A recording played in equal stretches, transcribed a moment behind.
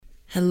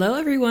Hello,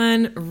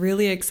 everyone.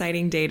 Really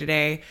exciting day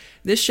today.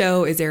 This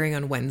show is airing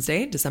on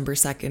Wednesday, December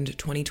 2nd,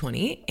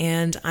 2020,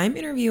 and I'm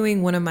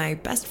interviewing one of my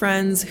best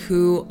friends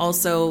who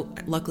also,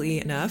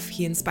 luckily enough,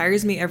 he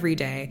inspires me every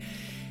day.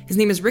 His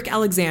name is Rick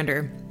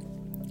Alexander.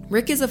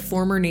 Rick is a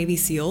former Navy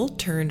SEAL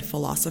turned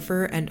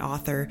philosopher and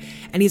author,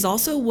 and he's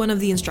also one of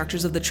the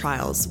instructors of the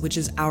Trials, which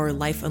is our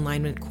life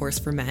alignment course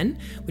for men,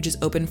 which is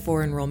open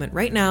for enrollment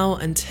right now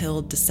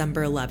until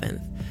December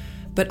 11th.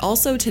 But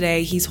also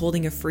today, he's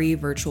holding a free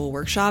virtual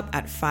workshop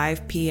at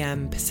 5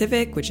 p.m.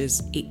 Pacific, which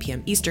is 8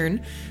 p.m.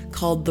 Eastern,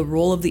 called The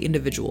Role of the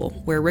Individual,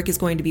 where Rick is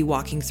going to be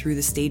walking through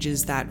the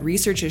stages that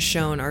research has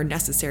shown are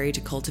necessary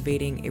to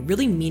cultivating a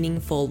really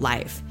meaningful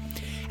life.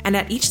 And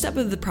at each step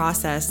of the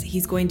process,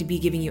 he's going to be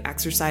giving you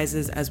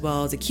exercises as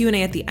well as a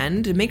Q&A at the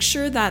end to make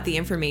sure that the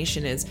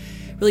information is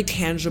really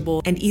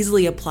tangible and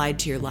easily applied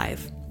to your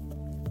life.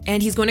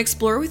 And he's going to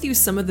explore with you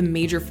some of the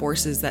major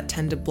forces that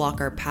tend to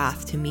block our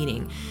path to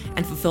meaning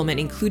and fulfillment,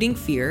 including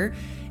fear,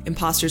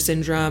 imposter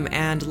syndrome,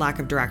 and lack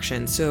of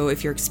direction. So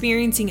if you're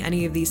experiencing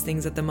any of these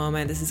things at the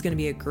moment, this is going to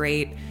be a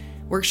great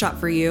workshop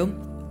for you.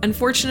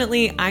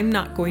 Unfortunately, I'm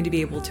not going to be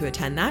able to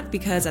attend that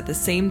because at the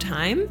same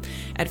time,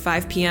 at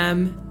 5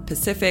 p.m.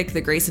 Pacific,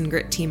 the Grace and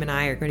Grit team and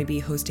I are going to be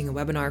hosting a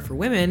webinar for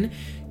women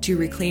to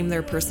reclaim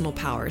their personal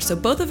power. So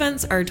both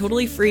events are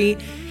totally free,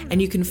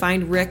 and you can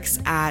find Rick's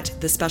at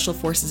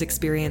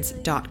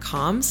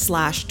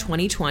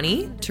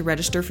thespecialforcesexperience.com/2020 to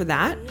register for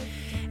that.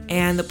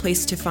 And the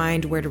place to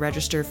find where to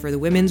register for the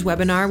women's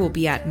webinar will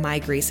be at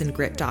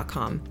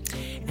mygraceandgrit.com.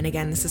 And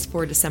again, this is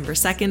for December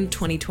 2nd,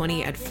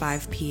 2020 at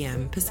 5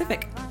 p.m.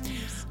 Pacific.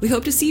 We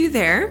hope to see you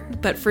there,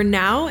 but for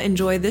now,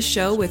 enjoy this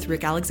show with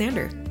Rick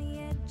Alexander.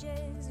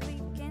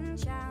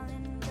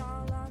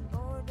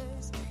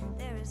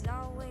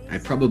 I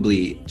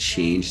probably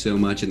changed so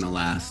much in the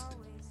last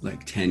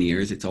 10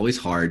 years. It's always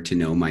hard to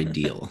know my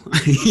deal.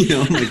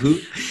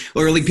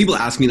 People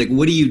ask me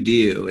what do you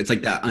do? It's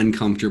like that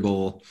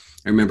uncomfortable.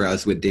 I remember I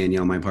was with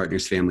Danielle, my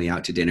partner's family,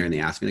 out to dinner, and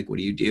they asked me what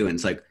do you do? And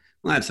it's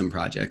well, I have some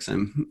projects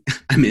I'm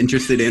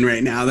interested in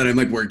right now that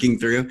I'm working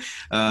through.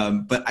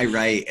 But I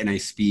write and I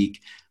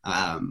speak.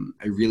 I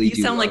really do.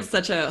 You sound like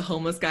such a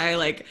homeless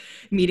guy,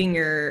 meeting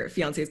your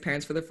fiance's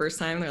parents for the first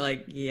time. They're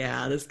like,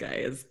 yeah, this guy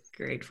is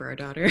great for our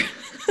daughter.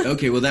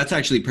 Okay, well, that's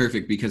actually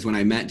perfect because when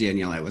I met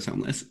Danielle, I was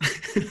homeless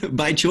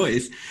by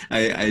choice.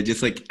 I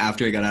just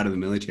after I got out of the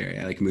military,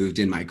 I moved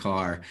in my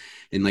car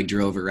and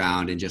drove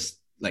around and just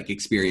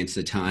experienced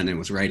a ton and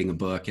was writing a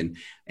book. And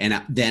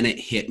then it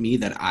hit me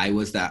that I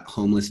was that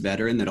homeless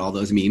veteran that all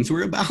those memes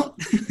were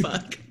about.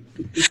 Fuck.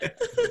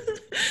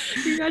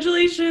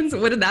 Congratulations.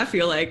 What did that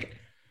feel like?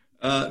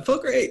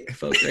 Felt great.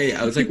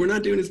 I was we're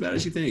not doing as bad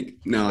as you think.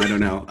 No, I don't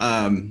know.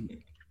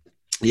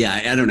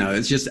 Yeah, I don't know.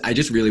 It's just, I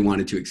just really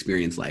wanted to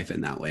experience life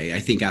in that way. I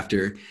think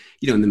after,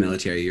 in the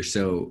military, you're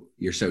so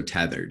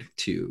tethered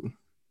to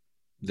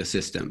the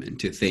system and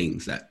to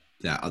things that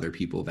other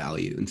people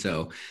value. And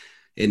so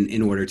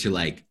in order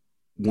to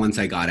once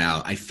I got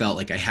out, I felt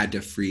like I had to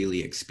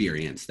freely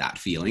experience that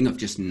feeling of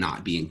just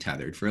not being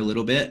tethered for a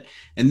little bit.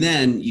 And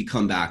then you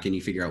come back and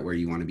you figure out where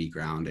you want to be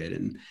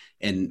grounded.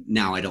 And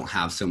now I don't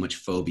have so much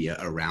phobia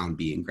around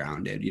being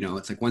grounded.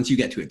 It's once you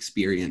get to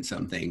experience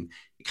something,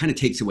 it kind of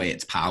takes away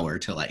its power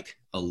to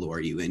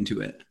allure you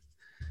into it.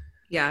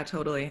 Yeah,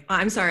 totally.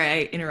 I'm sorry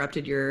I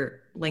interrupted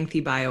your lengthy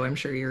bio I'm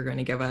sure you're going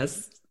to give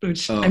us,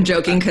 which I'm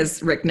joking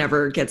because Rick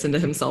never gets into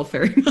himself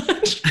very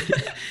much.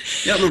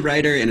 Yeah, I'm a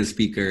writer and a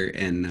speaker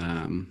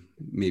and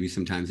maybe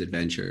sometimes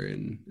adventure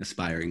and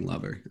aspiring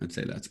lover. I'd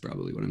say that's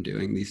probably what I'm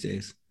doing these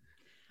days.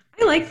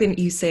 I like that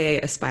you say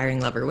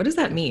aspiring lover. What does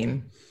that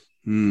mean?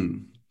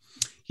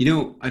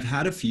 I've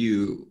had a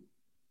few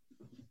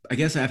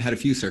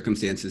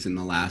circumstances in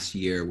the last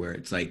year where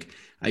it's I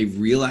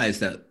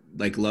realized that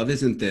love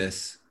isn't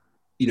this,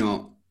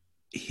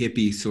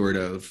 hippie sort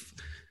of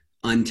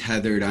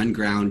untethered,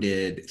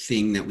 ungrounded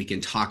thing that we can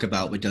talk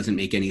about but doesn't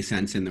make any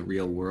sense in the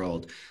real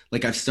world.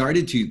 I've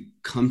started to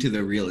come to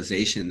the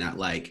realization that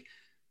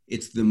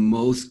it's the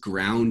most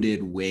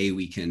grounded way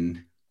we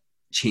can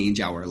change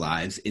our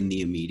lives in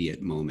the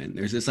immediate moment.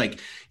 There's this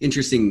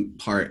interesting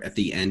part at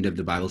the end of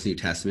the Bible's New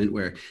Testament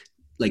where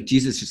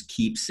Jesus just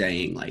keeps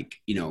saying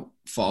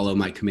follow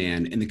my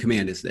command. And the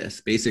command is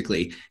this.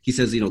 Basically, he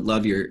says,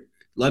 love your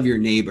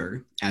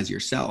neighbor as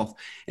yourself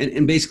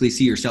and basically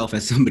see yourself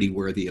as somebody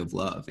worthy of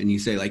love. And you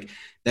say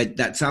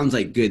that sounds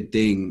like good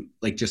thing,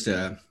 just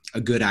a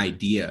good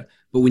idea.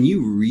 But when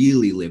you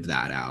really live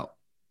that out,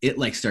 it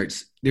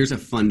there's a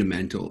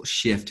fundamental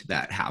shift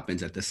that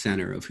happens at the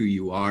center of who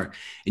you are.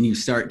 And you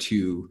start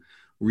to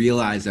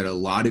realize that a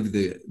lot of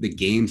the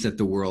games that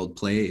the world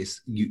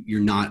plays,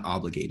 you're not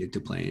obligated to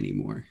play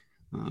anymore.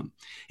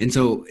 And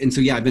so,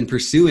 yeah, I've been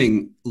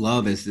pursuing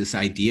love as this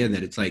idea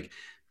that it's that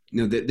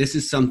this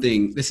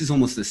is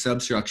almost the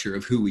substructure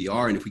of who we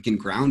are. And if we can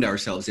ground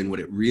ourselves in what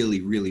it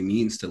really, really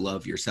means to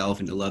love yourself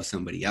and to love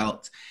somebody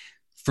else,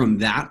 from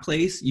that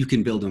place, you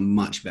can build a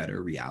much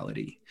better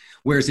reality.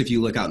 Whereas if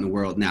you look out in the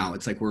world now,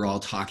 it's like we're all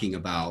talking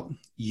about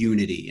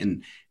unity,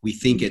 and we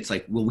think it's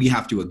like, well, we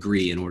have to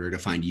agree in order to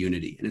find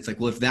unity. And it's like,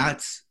 well, if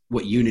that's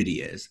what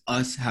unity is,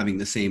 us having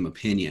the same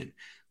opinion,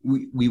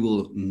 we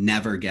will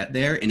never get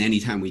there. And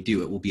anytime we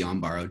do, it will be on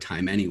borrowed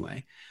time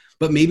anyway.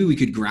 But maybe we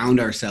could ground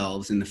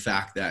ourselves in the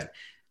fact that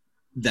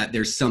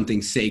there's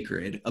something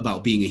sacred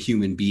about being a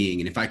human being.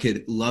 And if I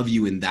could love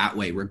you in that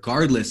way,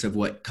 regardless of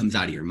what comes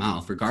out of your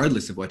mouth,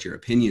 regardless of what your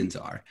opinions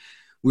are,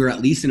 we're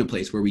at least in a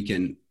place where we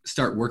can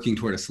start working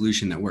toward a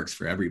solution that works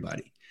for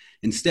everybody.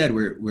 Instead,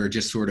 we're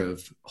just sort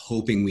of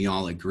hoping we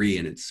all agree,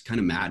 and it's kind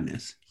of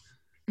madness.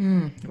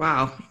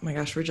 Wow. Oh my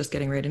gosh, we're just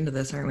getting right into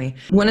this, aren't we?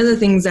 One of the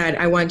things that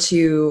I want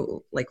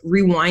to like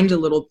rewind a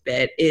little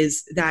bit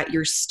is that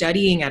you're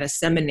studying at a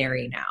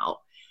seminary now,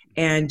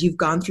 and you've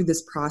gone through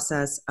this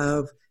process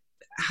of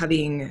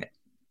having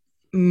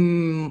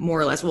more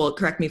or less, well,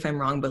 correct me if I'm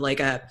wrong, but like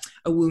a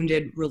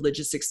wounded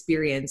religious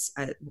experience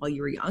while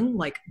you were young,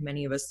 like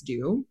many of us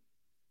do.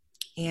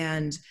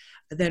 And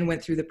then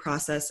went through the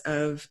process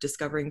of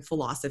discovering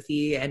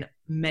philosophy and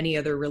many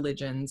other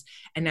religions.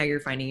 And now you're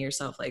finding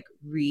yourself like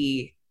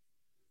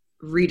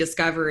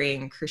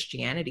rediscovering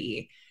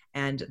Christianity.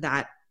 And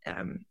that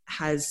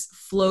has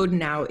flowed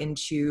now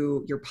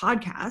into your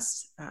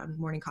podcast,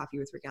 Morning Coffee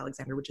with Rick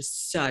Alexander, which is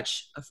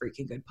such a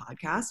freaking good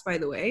podcast, by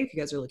the way, if you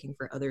guys are looking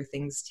for other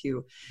things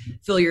to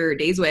fill your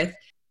days with.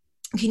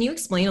 Can you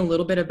explain a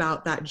little bit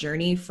about that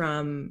journey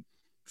from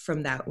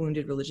that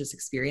wounded religious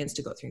experience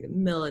to go through the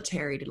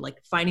military to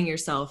like finding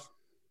yourself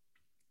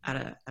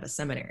at a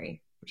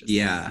seminary, which is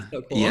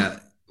so cool. Yeah.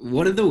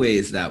 One of the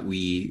ways that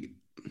we,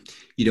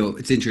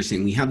 it's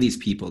interesting. We have these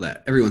people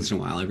that every once in a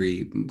while,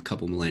 every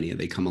couple millennia,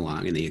 they come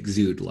along and they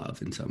exude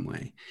love in some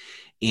way.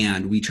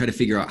 And we try to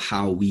figure out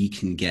how we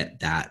can get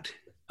that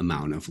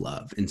amount of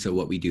love. And so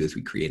what we do is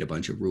we create a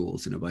bunch of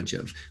rules and a bunch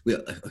of,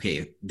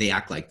 okay, they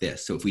act like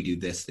this, so if we do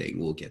this thing,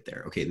 we'll get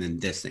there. Okay, and then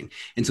this thing.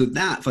 And so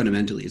that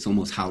fundamentally is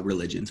almost how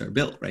religions are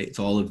built, right? It's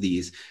all of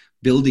these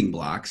building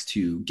blocks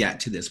to get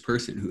to this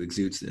person who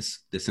exudes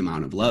this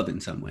amount of love in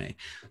some way.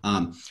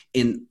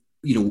 And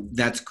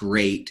that's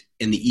great.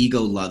 And the ego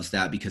loves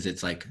that because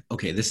it's like,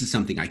 okay, this is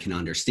something I can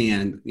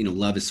understand.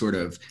 Love is sort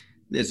of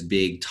this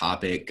big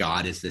topic.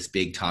 God is this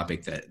big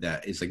topic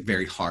that is like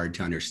very hard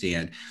to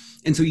understand.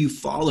 And so you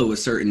follow a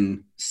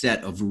certain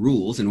set of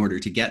rules in order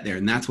to get there.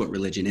 And that's what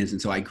religion is.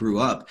 And so I grew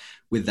up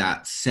with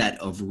that set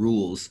of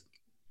rules.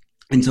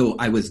 And so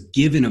I was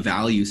given a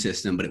value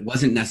system, but it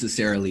wasn't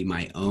necessarily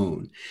my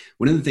own.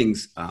 One of the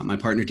things my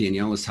partner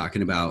Danielle was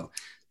talking about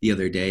the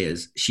other day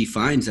is she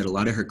finds that a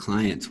lot of her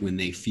clients, when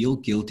they feel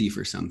guilty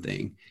for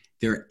something,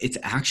 they're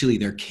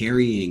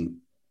carrying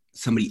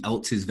somebody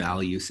else's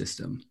value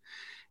system.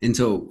 And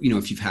so,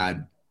 if you've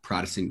had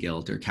Protestant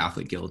guilt or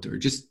Catholic guilt or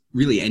just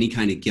really any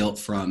kind of guilt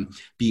from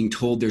being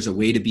told there's a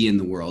way to be in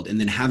the world and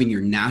then having your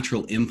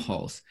natural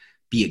impulse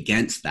be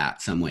against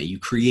that some way, you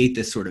create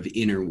this sort of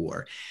inner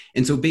war.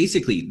 And so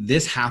basically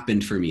this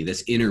happened for me,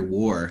 this inner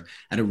war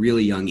at a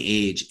really young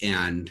age,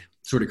 and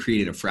sort of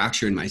created a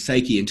fracture in my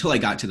psyche until I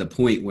got to the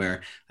point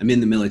where I'm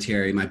in the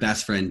military, my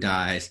best friend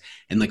dies,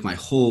 and like my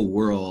whole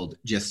world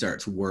just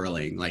starts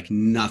whirling. Like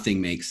nothing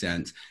makes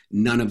sense.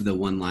 None of the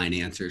one-line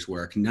answers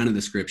work. None of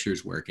the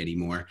scriptures work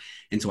anymore.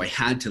 And so I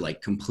had to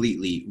like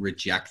completely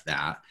reject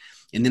that.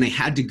 And then I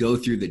had to go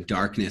through the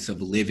darkness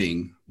of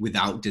living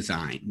without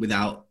design,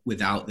 without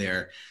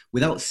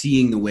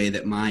seeing the way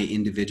that my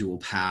individual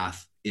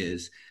path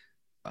is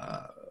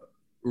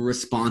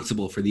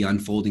responsible for the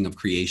unfolding of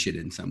creation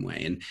in some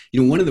way. And,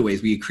 one of the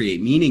ways we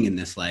create meaning in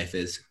this life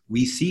is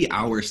we see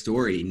our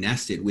story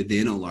nested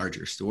within a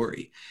larger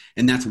story.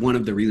 And that's one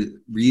of the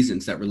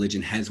reasons that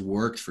religion has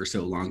worked for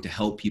so long, to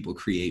help people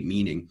create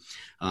meaning.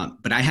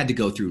 But I had to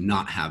go through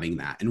not having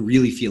that and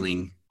really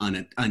feeling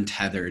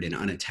untethered and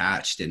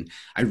unattached. And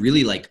I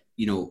really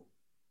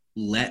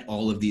let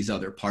all of these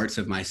other parts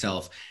of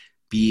myself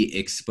be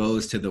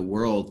exposed to the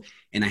world.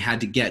 And I had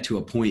to get to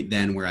a point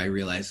then where I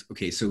realized,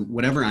 okay, so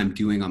whatever I'm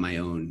doing on my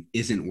own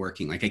isn't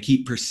working. Like I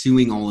keep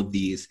pursuing all of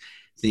these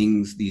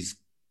things, these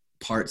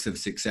parts of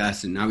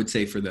success. And I would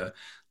say for the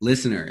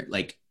listener,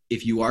 like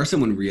if you are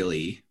someone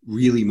really,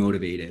 really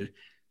motivated,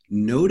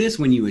 notice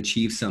when you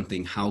achieve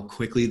something, how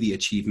quickly the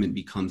achievement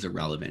becomes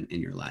irrelevant in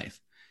your life.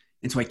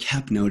 And so I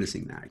kept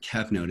noticing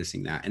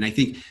that. And I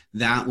think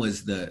that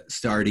was the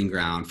starting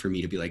ground for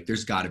me to be like,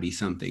 there's got to be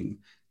something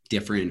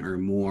different or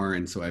more.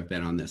 And so I've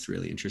been on this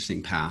really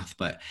interesting path.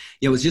 But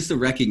it was just the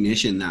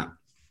recognition that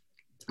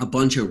a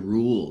bunch of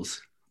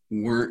rules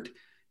weren't,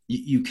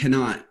 you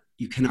cannot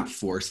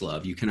force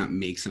love. You cannot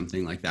make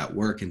something like that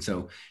work. And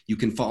so you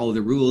can follow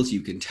the rules,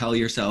 you can tell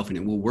yourself, and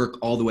it will work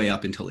all the way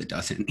up until it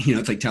doesn't.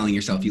 It's like telling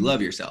yourself you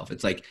love yourself.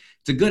 It's like,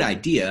 it's a good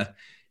idea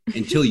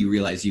until you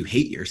realize you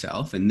hate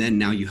yourself. And then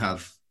now you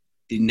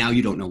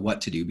don't know what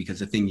to do because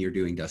the thing you're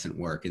doing doesn't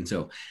work. And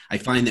so I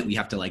find that we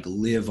have to like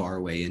live our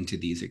way into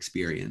these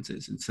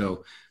experiences. And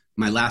so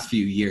my last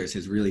few years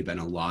has really been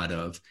a lot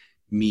of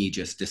me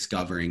just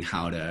discovering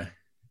how to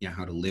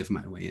live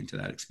my way into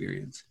that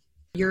experience.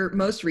 Your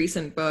most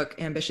recent book,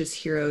 Ambitious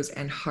Heroes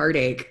and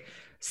Heartache,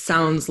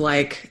 sounds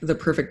like the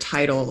perfect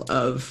title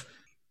of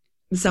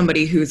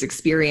somebody who's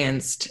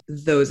experienced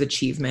those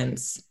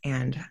achievements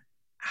and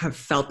have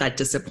felt that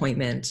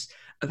disappointment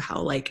of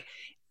how like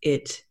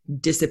it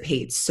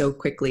dissipates so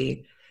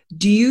quickly.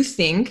 Do you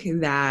think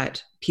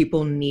that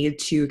people need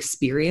to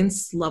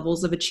experience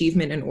levels of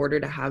achievement in order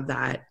to have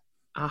that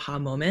aha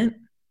moment?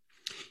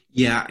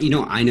 Yeah,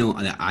 I know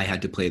that I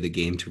had to play the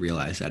game to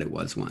realize that it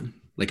was one.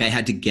 Like I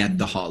had to get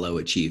the hollow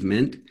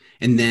achievement.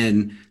 And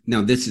then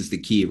now this is the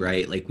key,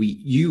 right? Like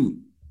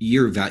you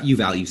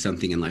value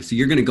something in life. So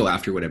you're going to go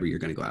after whatever you're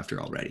going to go after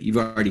already.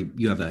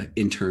 You have an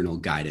internal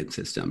guidance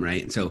system,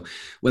 right? And so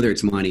whether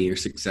it's money or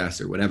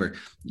success or whatever,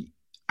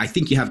 I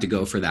think you have to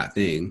go for that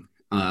thing.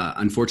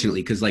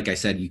 Unfortunately, because like I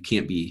said,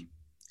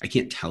 I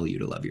can't tell you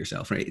to love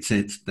yourself, right?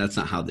 That's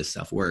not how this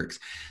stuff works.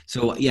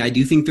 So yeah, I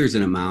do think there's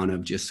an amount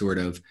of just sort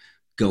of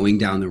going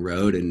down the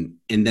road, and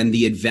then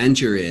the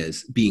adventure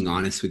is being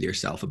honest with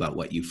yourself about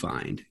what you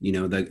find.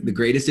 The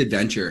greatest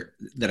adventure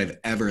that I've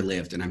ever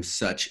lived, and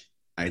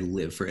I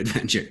live for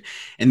adventure,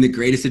 and the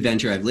greatest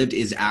adventure I've lived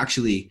is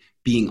actually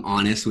being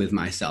honest with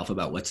myself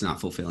about what's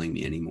not fulfilling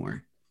me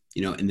anymore.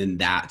 And then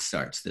that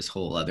starts this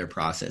whole other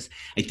process.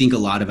 I think a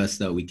lot of us,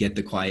 though, we get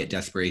the quiet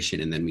desperation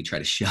and then we try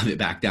to shove it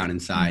back down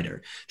inside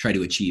or try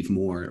to achieve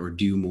more or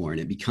do more.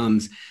 And it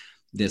becomes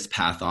this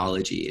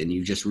pathology. And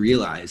you just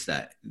realize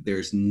that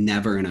there's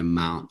never an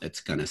amount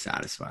that's going to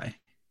satisfy.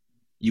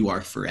 You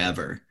are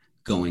forever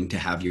going to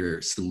have your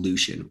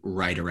solution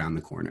right around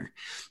the corner.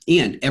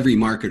 And every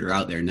marketer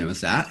out there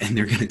knows that, and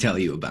they're going to tell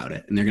you about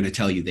it. And they're going to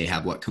tell you they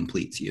have what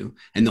completes you.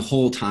 And the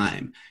whole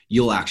time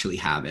you'll actually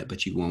have it,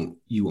 but you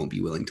won't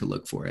be willing to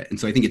look for it. And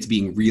so I think it's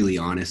being really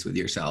honest with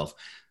yourself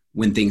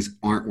when things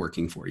aren't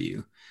working for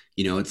you.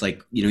 It's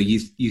like,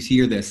 you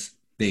hear this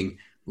thing,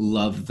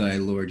 love thy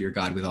Lord your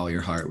God with all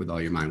your heart, with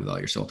all your mind, with all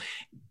your soul.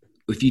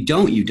 If you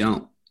don't, you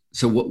don't.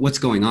 So what's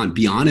going on?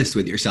 Be honest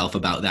with yourself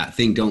about that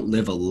thing. Don't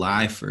live a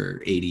lie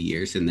for 80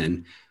 years and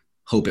then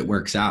hope it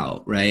works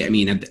out, right? I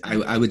mean,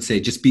 I would say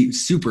just be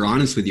super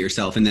honest with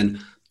yourself and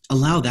then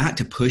allow that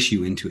to push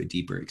you into a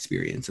deeper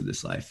experience of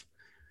this life.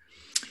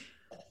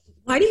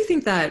 Why do you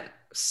think that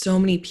so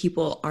many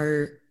people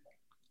are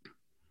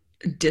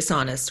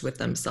dishonest with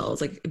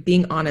themselves? Like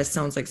being honest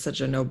sounds like such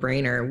a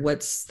no-brainer.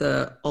 What's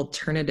the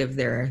alternative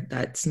there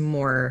that's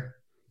more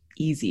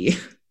easier?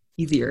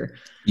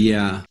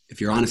 Yeah.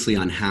 If you're honestly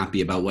unhappy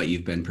about what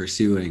you've been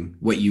pursuing,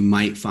 what you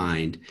might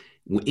find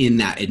in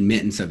that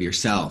admittance of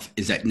yourself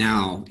is that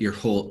now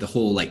the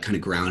whole like kind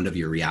of ground of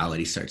your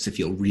reality starts to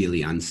feel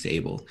really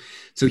unstable.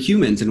 So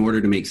humans, in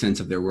order to make sense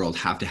of their world,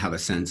 have to have a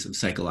sense of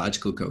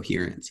psychological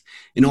coherence.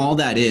 And all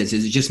that is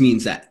it just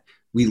means that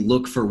we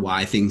look for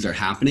why things are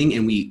happening,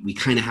 and we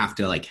kind of have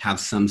to like have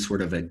some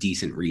sort of a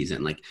decent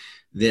reason. Like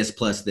this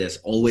plus this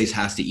always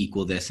has to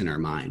equal this in our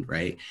mind,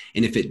 right?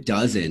 And if it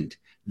doesn't,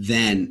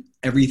 then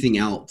everything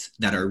else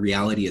that our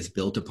reality is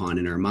built upon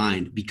in our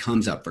mind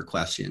becomes up for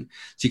question.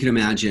 So you can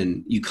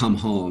imagine you come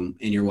home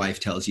and your wife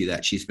tells you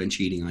that she's been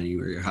cheating on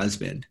you or your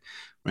husband,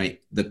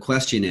 right? The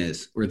question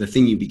is, or the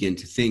thing you begin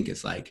to think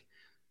is like,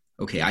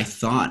 okay, I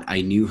thought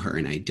I knew her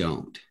and I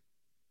don't.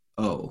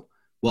 Oh,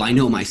 well, I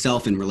know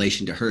myself in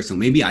relation to her, so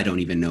maybe I don't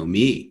even know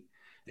me.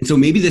 And so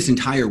maybe this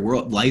entire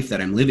life that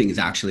I'm living is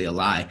actually a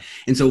lie.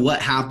 And so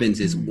what happens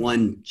is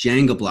one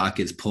Jenga block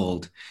is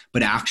pulled,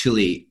 but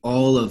actually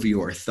all of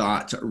your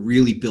thoughts are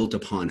really built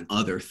upon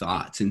other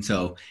thoughts. And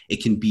so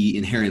it can be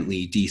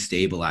inherently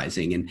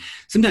destabilizing. And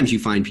sometimes you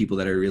find people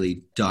that are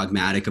really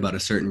dogmatic about a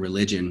certain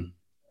religion,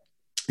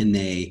 and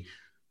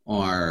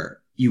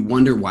you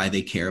wonder why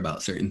they care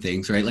about certain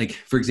things, right? Like,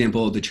 for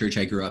example, the church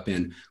I grew up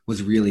in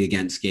was really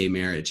against gay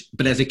marriage.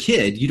 But as a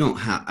kid,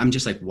 I'm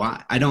just like,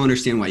 why? I don't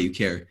understand why you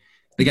care.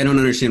 Like, I don't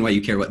understand why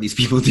you care what these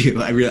people do.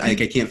 I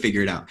can't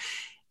figure it out.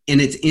 And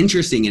it's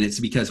interesting. And it's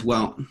because,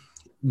 well,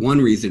 one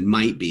reason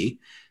might be,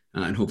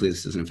 and hopefully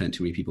this doesn't offend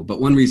too many people, but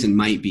one reason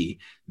might be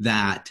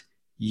that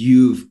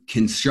you've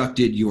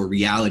constructed your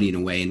reality in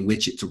a way in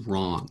which it's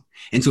wrong.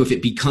 And so if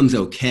it becomes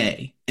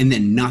okay and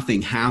then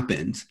nothing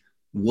happens,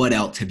 what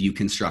else have you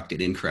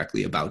constructed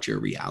incorrectly about your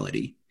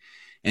reality?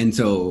 And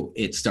so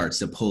it starts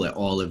to pull at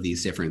all of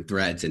these different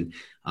threads. And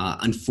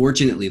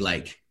unfortunately,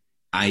 like,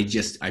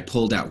 I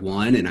pulled out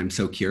one, and I'm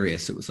so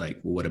curious. It was like,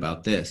 well, what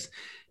about this?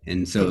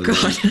 And so,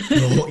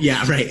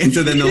 yeah, right. And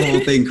so then the whole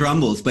thing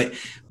crumbles, but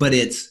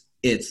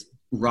it's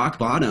rock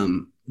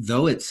bottom,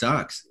 though it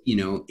sucks,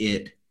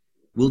 it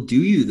will do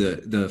you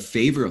the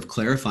favor of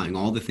clarifying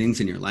all the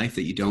things in your life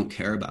that you don't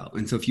care about.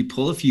 And so if you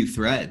pull a few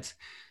threads,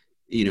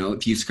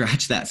 if you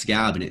scratch that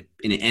scab and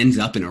it ends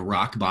up in a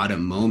rock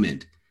bottom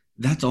moment,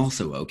 that's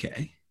also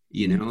okay.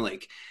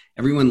 Like,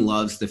 everyone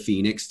loves the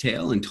phoenix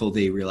tale until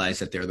they realize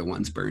that they're the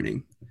ones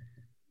burning.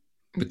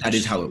 But that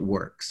is how it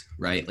works,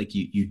 right? Like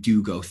you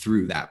do go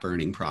through that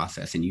burning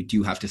process, and you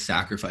do have to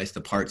sacrifice the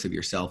parts of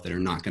yourself that are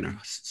not going to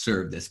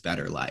serve this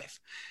better life.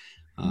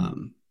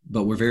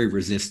 But we're very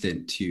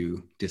resistant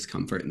to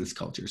discomfort in this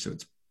culture. So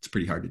it's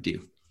pretty hard to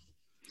do.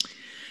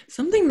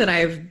 Something that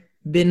I've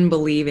been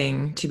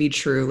believing to be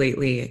true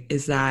lately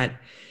is that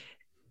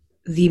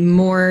the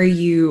more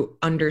you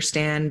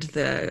understand,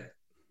 the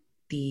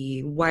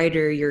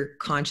wider your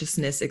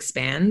consciousness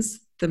expands,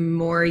 the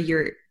more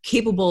you're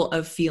capable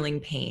of feeling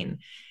pain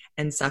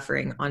and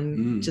suffering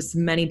on just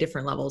many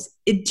different levels.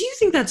 Do you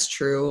think that's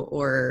true?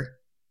 Or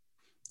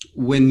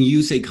when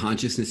you say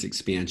consciousness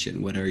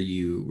expansion, what are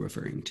you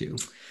referring to?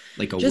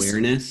 Like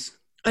awareness?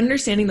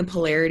 Understanding the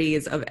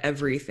polarities of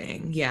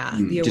everything. Yeah.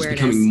 The awareness. Just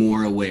becoming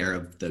more aware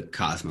of the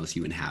cosmos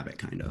you inhabit,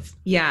 kind of.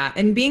 Yeah.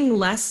 And being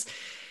less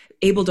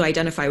able to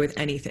identify with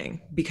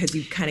anything because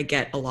you kind of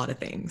get a lot of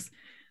things.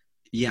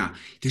 Yeah.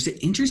 There's an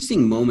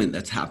interesting moment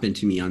that's happened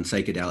to me on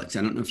psychedelics.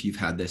 I don't know if you've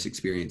had this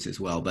experience as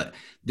well, but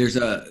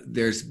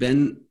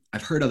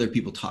I've heard other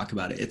people talk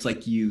about it. It's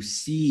like you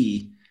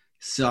see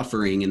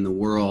suffering in the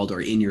world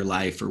or in your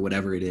life or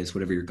whatever it is,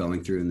 whatever you're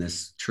going through in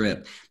this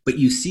trip, but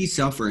you see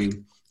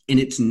suffering and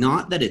it's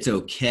not that it's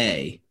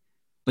okay,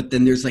 but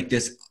then there's like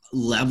this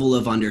level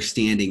of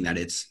understanding that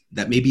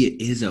maybe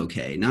it is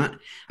okay.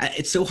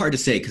 It's so hard to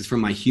say because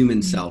from my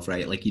human self,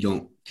 right? Like you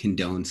don't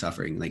condone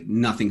suffering, like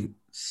nothing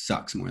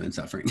sucks more than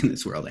suffering in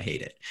this world. I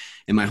hate it.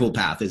 And my whole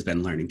path has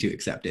been learning to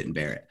accept it and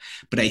bear it.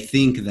 But I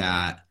think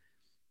that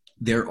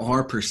there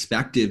are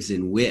perspectives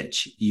in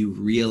which you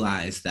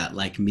realize that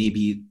like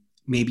maybe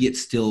it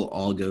still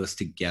all goes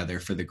together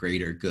for the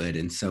greater good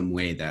in some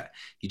way that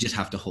you just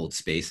have to hold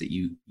space that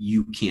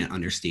you can't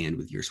understand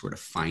with your sort of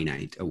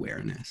finite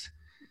awareness.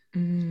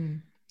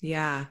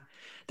 Yeah.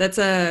 That's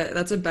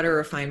a better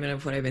refinement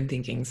of what I've been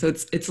thinking. So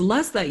it's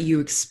less that you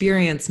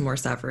experience more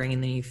suffering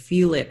and then you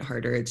feel it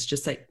harder. It's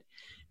just like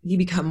you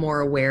become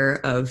more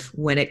aware of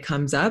when it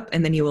comes up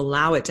and then you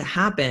allow it to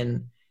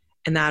happen.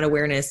 And that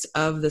awareness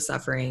of the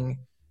suffering,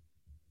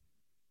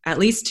 at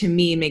least to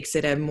me, makes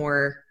it a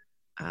more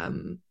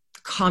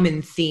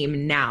common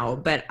theme now.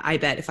 But I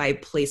bet if I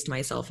placed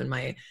myself in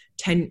my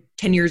 10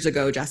 years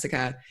ago,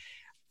 Jessica,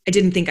 I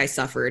didn't think I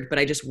suffered, but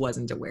I just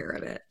wasn't aware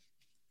of it.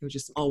 It was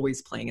just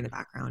always playing in the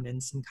background in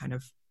some kind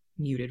of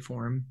muted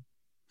form.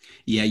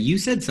 Yeah, you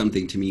said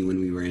something to me when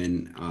we were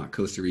in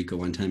Costa Rica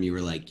one time. You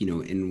were like,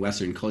 in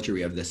Western culture,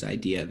 we have this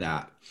idea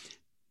that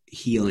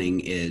healing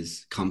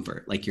is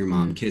comfort. Like your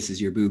mom kisses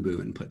your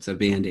boo-boo and puts a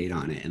Band-Aid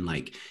on it. And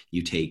like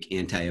you take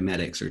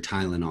antiemetics or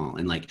Tylenol.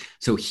 And like,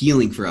 so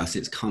healing for us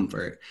is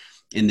comfort.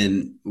 And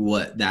then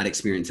what that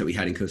experience that we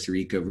had in Costa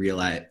Rica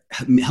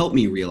helped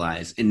me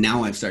realize, and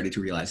now I've started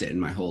to realize it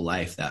in my whole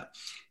life, that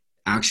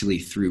actually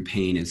through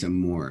pain is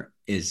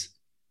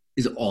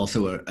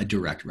also a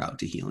direct route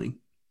to healing.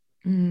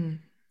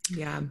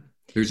 Yeah.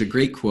 There's a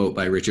great quote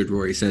by Richard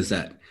Rohr. He says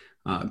that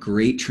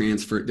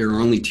there are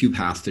only two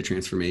paths to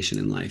transformation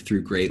in life,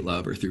 through great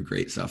love or through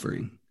great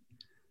suffering.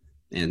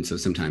 And so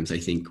sometimes I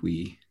think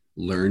we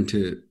learn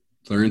through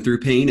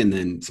pain, and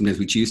then sometimes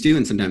we choose to,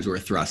 and sometimes we're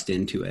thrust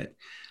into it.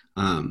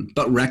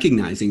 But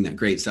recognizing that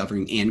great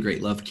suffering and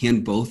great love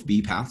can both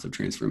be paths of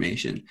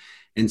transformation.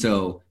 And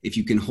so if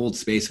you can hold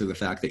space for the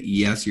fact that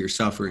yes, you're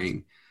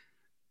suffering,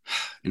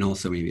 and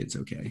also maybe it's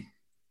okay.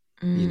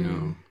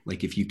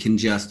 Like if you can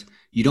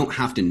you don't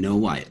have to know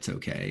why it's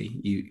okay.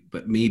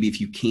 But maybe if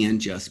you can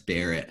just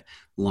bear it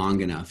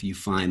long enough, you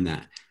find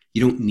that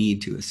you don't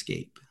need to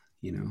escape,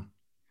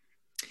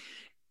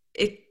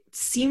 It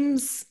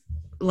seems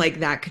like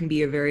that can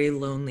be a very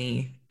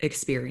lonely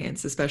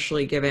experience,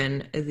 especially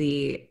given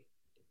the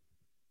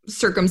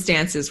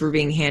circumstances we're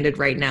being handed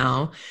right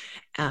now.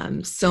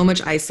 So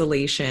much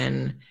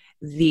isolation,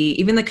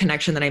 even the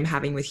connection that I'm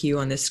having with you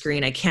on this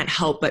screen, I can't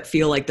help but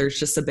feel like there's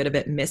just a bit of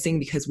it missing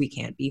because we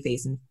can't be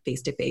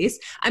face to face.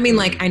 I mean,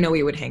 like, I know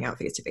we would hang out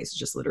face to face. It's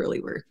just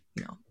literally we're,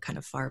 kind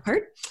of far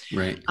apart.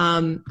 Right.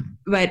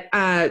 But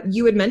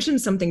you had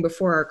mentioned something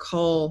before our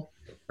call,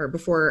 or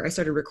before I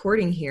started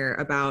recording here,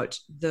 about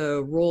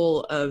the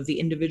role of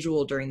the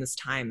individual during this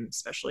time,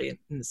 especially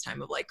in this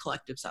time of like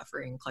collective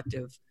suffering,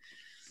 collective,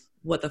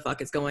 what the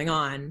fuck is going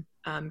on?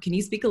 Can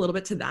you speak a little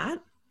bit to that?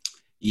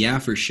 Yeah,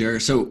 for sure.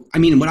 So, I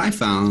mean, what I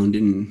found,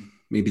 and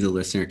maybe the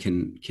listener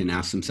can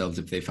ask themselves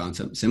if they found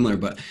something similar,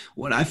 but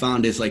what I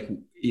found is like,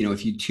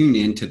 if you tune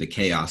into the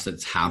chaos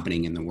that's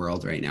happening in the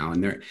world right now,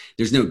 and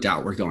there's no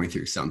doubt we're going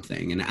through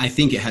something. And I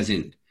think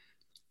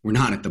we're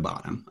not at the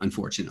bottom,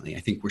 unfortunately. I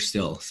think we're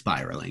still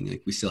spiraling.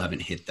 Like we still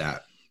haven't hit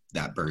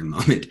that burn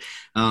moment.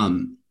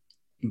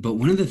 But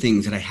one of the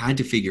things that I had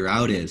to figure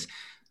out is,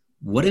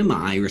 what am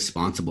I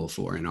responsible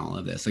for in all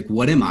of this? Like,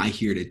 what am I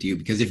here to do?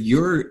 Because if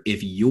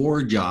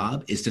your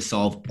job is to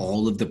solve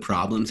all of the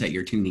problems that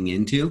you're tuning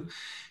into,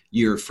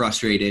 you're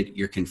frustrated,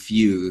 you're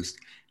confused,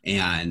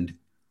 and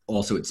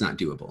also it's not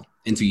doable.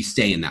 And so you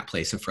stay in that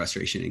place of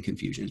frustration and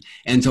confusion.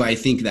 And so I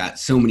think that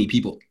so many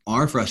people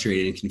are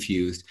frustrated and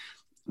confused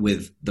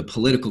with the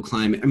political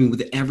climate. I mean,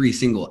 with every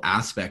single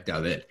aspect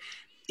of it.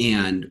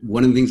 And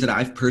one of the things that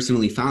I've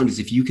personally found is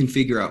if you can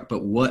figure out,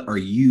 but what are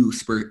you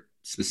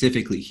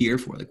specifically here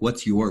for? Like,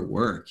 what's your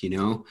work?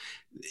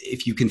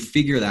 If you can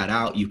figure that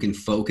out, you can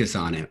focus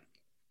on it,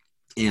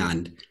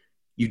 and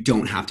you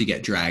don't have to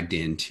get dragged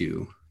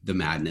into the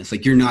madness.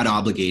 Like, you're not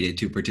obligated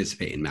to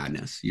participate in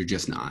madness. You're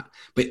just not.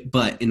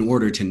 But in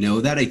order to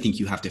know that, I think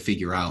you have to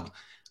figure out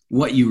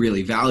what you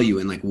really value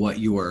and like what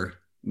your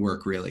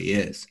work really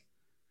is.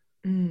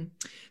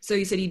 So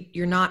you said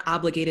you're not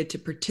obligated to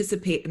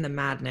participate in the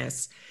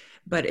madness,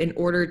 but in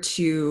order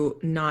to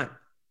not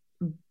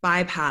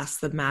bypass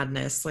the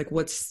madness, like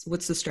what's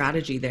the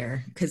strategy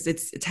there? Because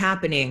it's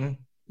happening.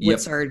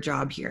 What's Yep. our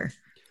job here?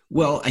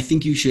 Well, I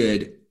think,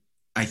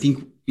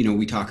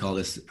 we talk all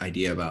this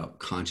idea about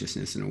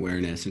consciousness and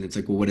awareness, and it's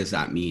like, well, what does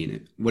that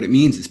mean? What it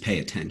means is pay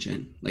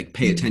attention, like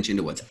pay attention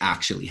to what's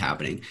actually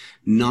happening,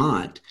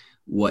 not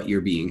what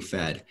you're being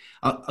fed.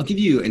 I'll give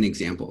you an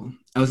example.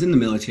 I was in the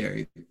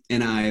military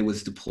and I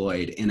was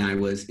deployed and I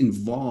was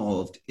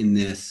involved in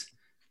this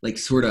like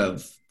sort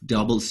of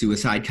double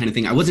suicide kind of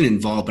thing. I wasn't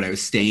involved, but I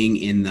was staying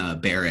in the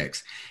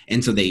barracks.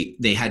 And so they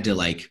had to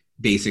like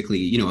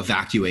basically,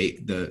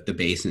 evacuate the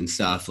base and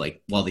stuff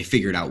like while they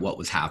figured out what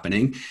was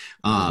happening.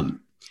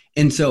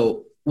 And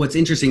so what's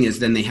interesting is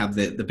then they have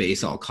the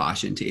base all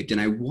caution taped.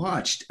 And I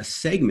watched a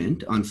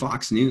segment on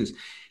Fox News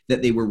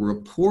that they were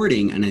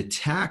reporting an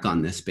attack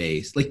on this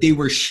base. Like they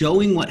were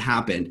showing what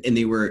happened and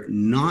they were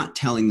not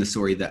telling the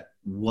story that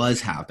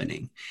was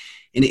happening.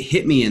 And it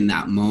hit me in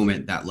that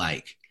moment that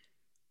like,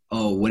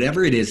 oh,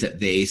 whatever it is that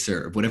they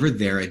serve, whatever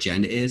their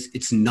agenda is,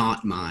 it's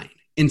not mine.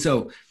 And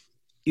so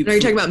are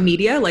you talking about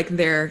media? Like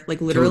they're like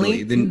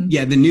literally? Totally.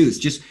 Yeah, the news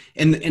just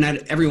and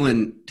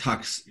everyone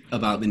talks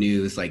about the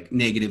news like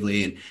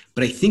negatively,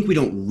 but I think we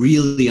don't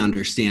really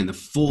understand the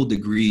full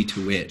degree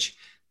to which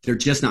they're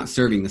just not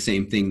serving the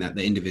same thing that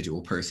the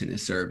individual person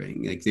is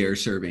serving. Like they're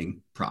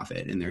serving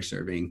profit and they're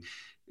serving,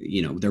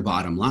 their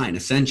bottom line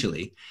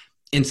essentially.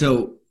 And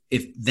so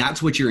if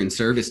that's what you're in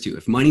service to,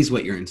 if money's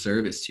what you're in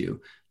service to,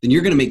 then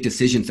you're going to make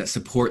decisions that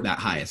support that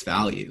highest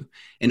value.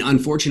 And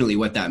unfortunately,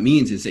 what that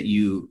means is that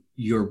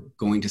you're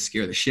going to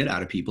scare the shit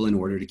out of people in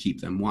order to keep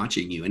them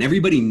watching you. And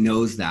everybody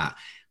knows that,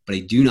 but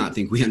I do not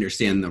think we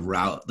understand the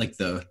route, like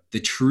the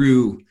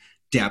true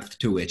depth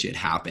to which it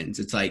happens.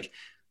 It's like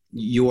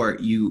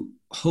you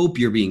hope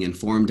you're being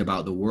informed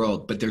about the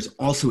world, but there's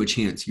also a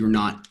chance you're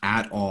not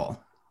at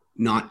all,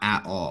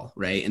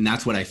 right? And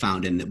that's what I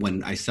found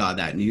when I saw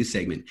that news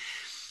segment.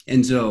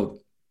 And so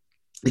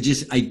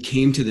I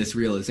came to this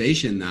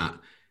realization that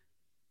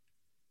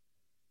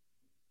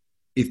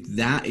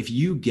if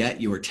you get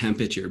your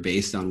temperature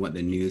based on what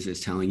the news is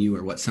telling you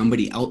or what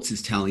somebody else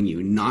is telling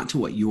you, not to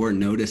what you're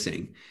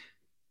noticing,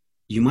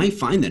 you might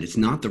find that it's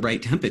not the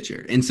right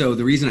temperature. And so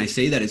the reason I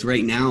say that is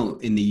right now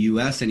in the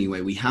US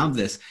anyway, we have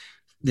this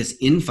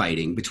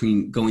infighting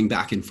going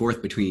back and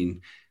forth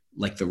between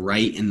like the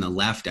right and the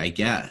left, I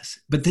guess.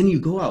 But then you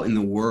go out in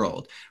the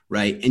world,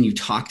 right? And you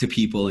talk to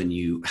people and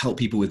you help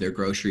people with their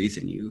groceries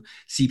and you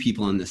see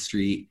people on the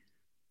street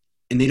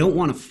and they don't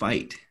want to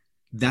fight.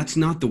 That's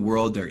not the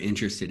world they're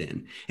interested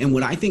in. And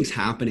what I think is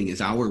happening is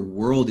our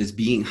world is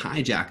being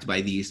hijacked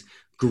by these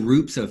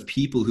groups of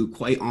people who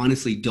quite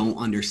honestly don't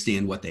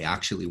understand what they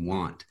actually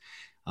want,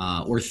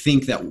 or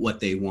think that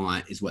what they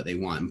want is what they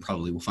want, and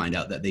probably will find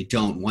out that they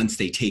don't once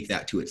they take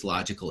that to its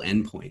logical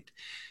endpoint.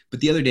 But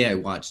the other day I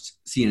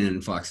watched CNN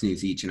and Fox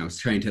News each, and I was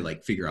trying to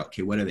like figure out,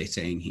 okay, what are they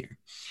saying here?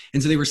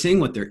 And so they were saying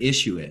what their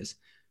issue is,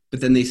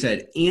 but then they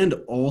said, and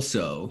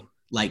also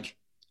like,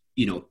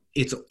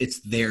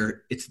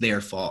 it's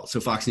their fault. So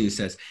Fox News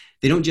says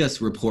they don't just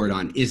report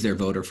on, is there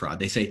voter fraud?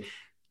 They say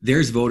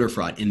there's voter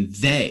fraud and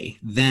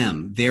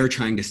they're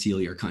trying to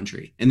steal your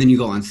country. And then you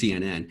go on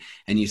CNN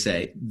and you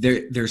say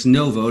there's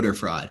no voter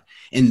fraud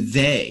and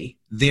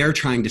they're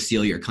trying to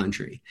steal your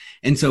country.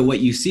 And so what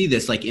you see,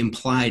 this like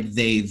implied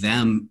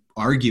them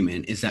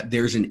argument, is that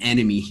there's an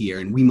enemy here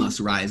and we must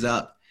rise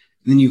up.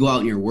 And then you go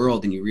out in your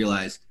world and you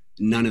realize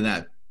none of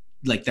that,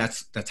 like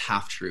that's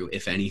half true,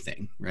 if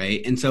anything,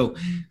 right? And so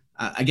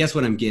I guess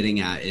what I'm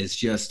getting at is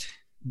just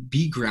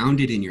be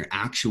grounded in your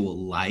actual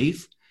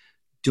life.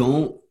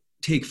 Don't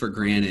take for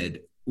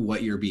granted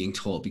what you're being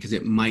told because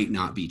it might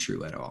not be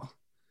true at all.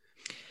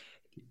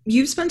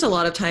 You've spent a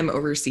lot of time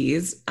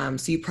overseas,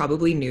 so you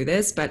probably knew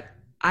this, but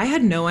I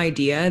had no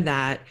idea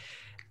that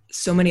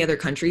so many other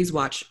countries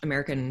watch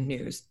American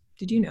news.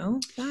 Did you know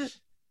that?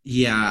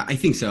 Yeah, I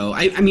think so.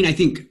 I mean, I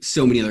think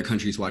so many other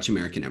countries watch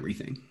American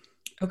everything.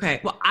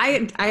 Okay. Well,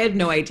 I had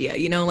no idea,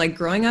 like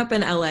growing up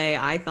in LA,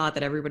 I thought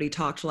that everybody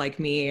talked like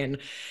me and,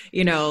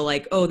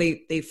 like, oh,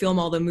 they film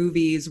all the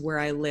movies where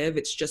I live.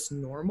 It's just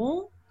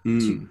normal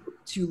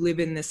to live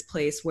in this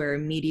place where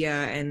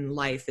media and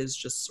life is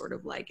just sort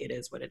of like, it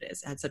is what it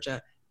is. It had such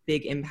a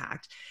big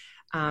impact.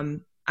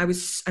 I'm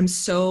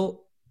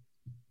so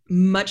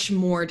much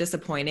more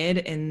disappointed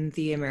in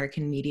the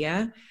American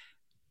media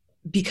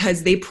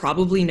because they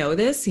probably know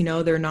this,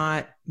 they're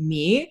not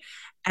me.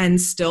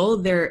 And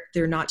still they're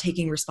not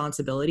taking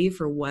responsibility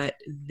for what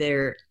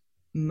their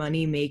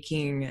money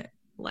making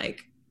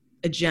like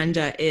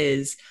agenda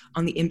is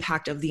on the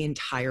impact of the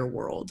entire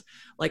world.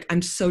 Like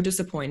I'm so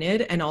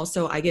disappointed. And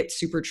also I get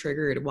super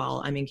triggered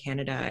while I'm in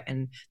Canada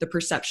and the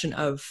perception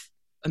of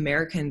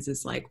Americans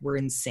is like, we're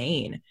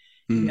insane,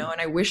 and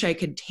I wish I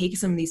could take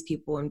some of these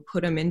people and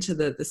put them into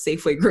the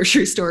Safeway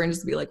grocery store and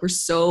just be like, we're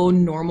so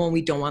normal.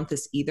 We don't want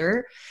this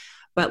either.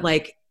 But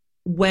like,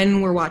 when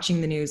we're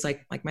watching the news,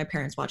 like my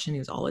parents watch the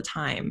news all the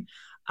time,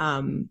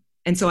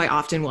 And so I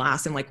often will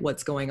ask them like,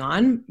 what's going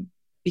on?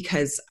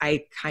 Because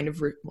I kind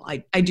of,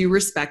 I do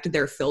respect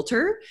their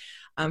filter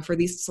for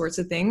these sorts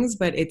of things,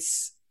 but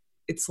it's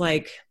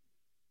like,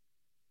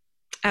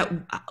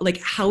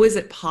 how is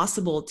it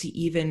possible to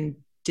even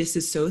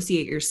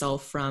disassociate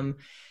yourself from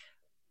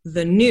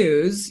the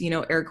news,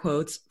 air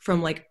quotes,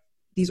 from like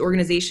these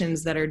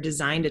organizations that are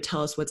designed to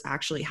tell us what's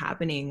actually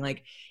happening?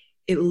 Like,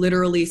 it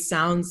literally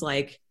sounds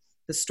like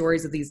the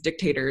stories of these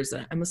dictators.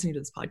 I'm listening to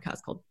this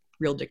podcast called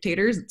Real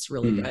Dictators. It's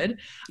really good.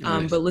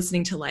 Nice. But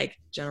listening to like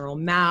General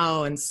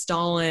Mao and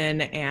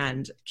Stalin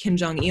and Kim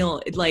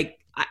Jong-il,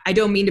 I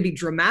don't mean to be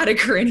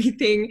dramatic or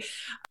anything.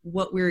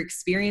 What we're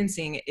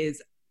experiencing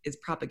is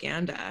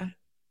propaganda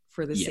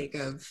for the sake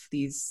of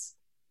these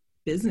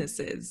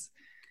businesses.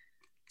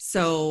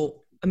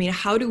 So, I mean,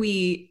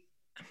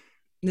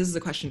 this is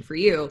a question for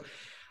you.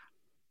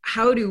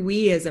 How do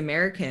we as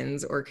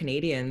Americans or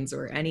Canadians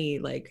or any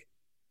like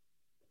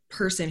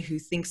person who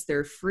thinks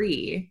they're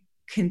free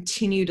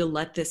continue to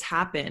let this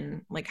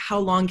happen? Like, how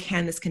long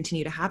can this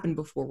continue to happen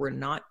before we're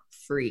not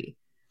free?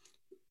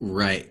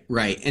 Right.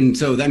 And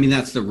so, I mean,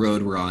 that's the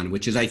road we're on,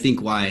 which is, I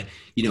think, why,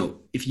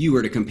 if you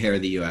were to compare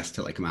the US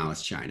to like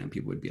Maoist China,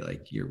 people would be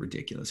like, you're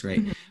ridiculous, right?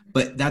 Mm-hmm.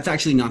 But that's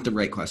actually not the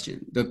right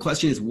question. The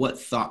question is, what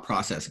thought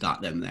process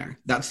got them there?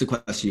 That's the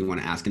question you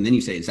want to ask. And then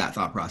you say, is that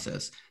thought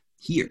process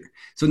here?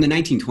 So in the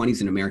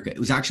 1920s in America, it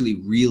was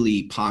actually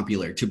really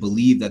popular to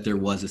believe that there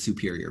was a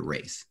superior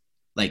race.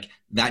 Like,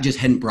 that just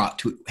hadn't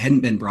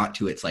been brought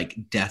to its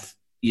like death,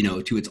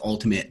 to its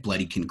ultimate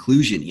bloody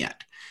conclusion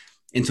yet.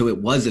 And so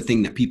it was a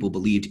thing that people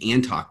believed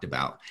and talked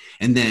about.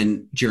 And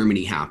then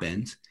Germany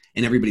happens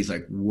and everybody's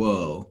like,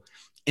 whoa.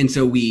 And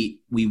so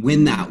we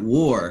win that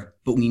war,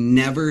 but we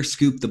never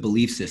scoop the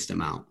belief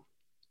system out,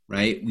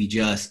 right? We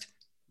just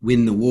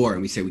win the war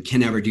and we say we can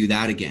never do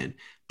that again.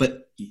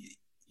 But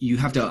you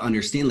have to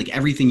understand, like,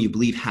 everything you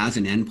believe has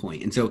an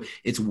endpoint. And so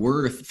it's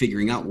worth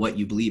figuring out what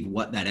you believe,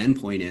 what that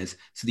endpoint is,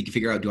 so that you can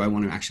figure out, do I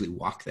want to actually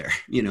walk there?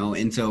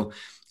 And so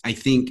I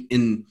think,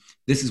 and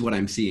this is what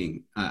I'm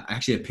seeing. I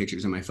actually have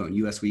pictures on my phone,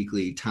 US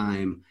Weekly,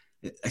 Time.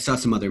 I saw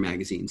some other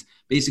magazines,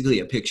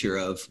 basically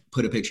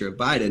put a picture of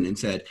Biden and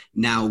said,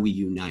 now we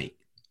unite.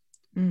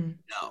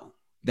 No,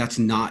 that's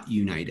not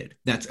united.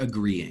 That's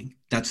agreeing.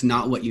 That's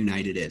not what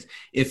united is.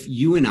 If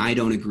you and I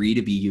don't agree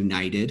to be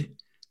united,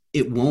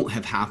 it won't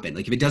have happened.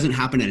 Like, if it doesn't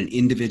happen at an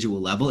individual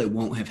level, it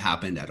won't have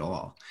happened at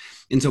all.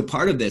 And so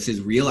part of this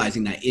is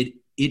realizing that it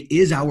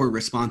is our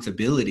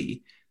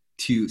responsibility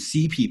to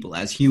see people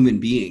as human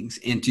beings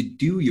and to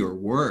do your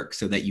work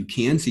so that you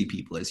can see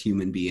people as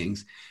human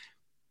beings.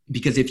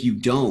 Because if you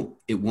don't,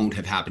 it won't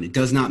have happened. It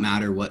does not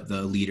matter what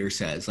the leader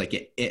says. Like,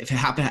 if it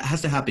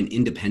has to happen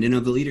independent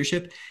of the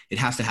leadership, it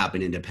has to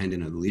happen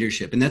independent of the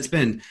leadership. And that's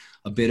been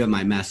a bit of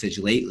my message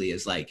lately,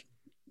 is like,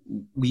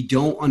 we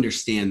don't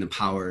understand the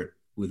power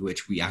with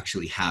which we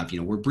actually have.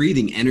 We're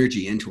breathing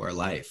energy into our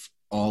life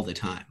all the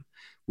time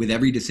with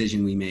every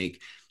decision we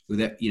make. With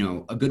that,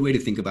 a good way to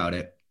think about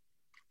it,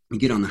 we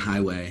get on the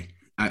highway.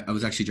 I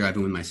was actually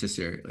driving with my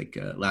sister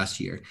last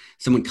year.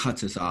 Someone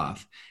cuts us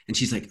off and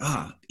she's like,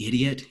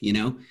 idiot,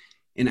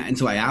 And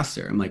so I asked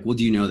her, I'm like, well,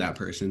 do you know that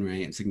person?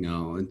 Right. It's like,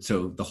 no. And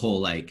so the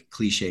whole like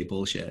cliche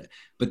bullshit.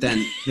 But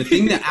then the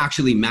thing that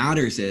actually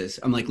matters is,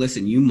 I'm like,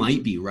 listen, you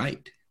might be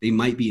right. They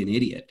might be an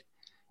idiot.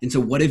 And so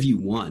what have you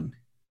won?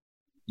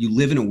 You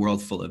live in a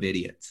world full of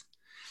idiots.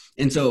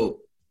 And so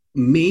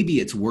maybe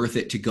it's worth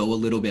it to go a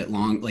little bit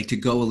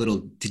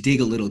to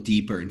dig a little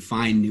deeper and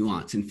find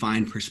nuance and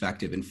find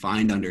perspective and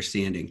find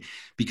understanding,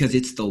 because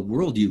it's the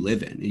world you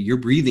live in. You're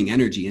breathing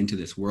energy into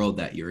this world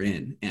that you're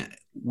in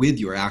with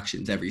your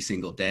actions every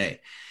single day.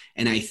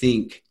 And I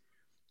think,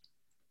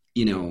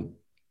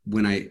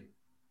 when I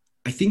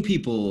think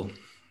people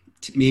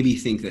maybe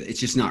think that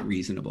it's just not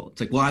reasonable.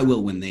 It's like, well, I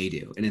will when they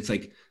do. And it's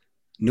like,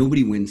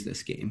 nobody wins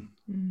this game,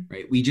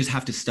 right? We just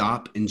have to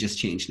stop and just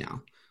change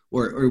now.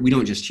 Or we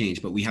don't just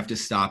change, but we have to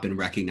stop and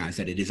recognize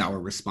that it is our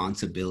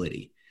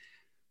responsibility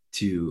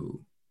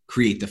to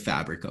create the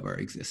fabric of our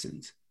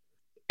existence.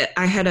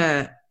 I had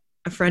a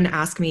friend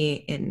ask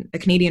me, a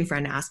Canadian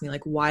friend asked me,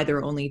 like, why there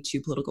are only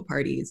two political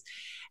parties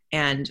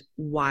and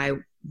why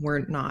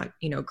we're not,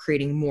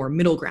 creating more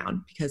middle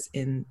ground, because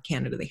in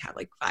Canada they have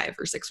like 5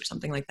 or 6 or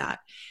something like that.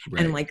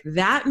 Right. And like,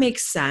 that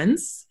makes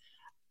sense.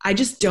 I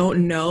just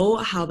don't know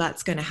how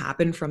that's going to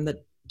happen from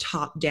the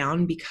top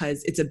down,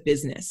 because it's a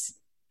business.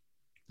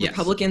 Yes.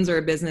 Republicans are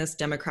a business,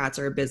 Democrats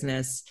are a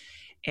business,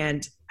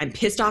 and I'm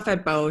pissed off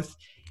at both.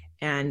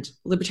 And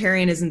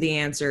libertarian isn't the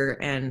answer,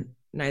 and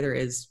neither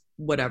is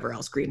whatever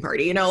else, Green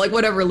Party,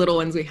 whatever little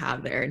ones we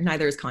have there.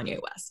 Neither is Kanye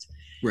West.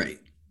 Right.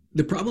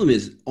 The problem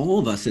is all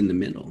of us in the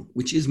middle,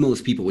 which is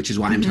most people, which is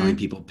why I'm telling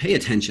people, pay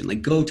attention,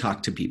 go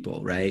talk to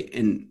people, right?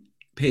 And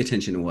pay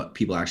attention to what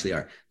people actually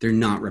are. They're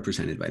not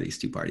represented by these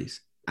two parties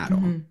at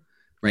all,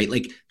 right?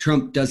 Like,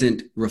 Trump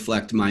doesn't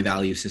reflect my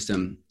value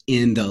system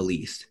in the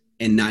least.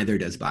 And neither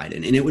does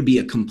Biden. And it would be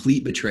a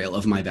complete betrayal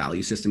of my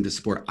value system to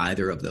support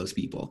either of those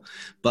people.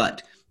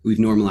 But we've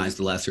normalized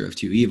the lesser of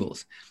two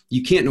evils.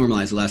 You can't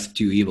normalize the lesser of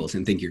two evils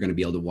and think you're going to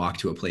be able to walk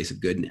to a place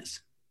of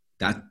goodness.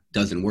 that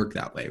doesn't work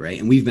that way, right?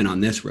 And we've been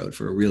on this road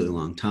for a really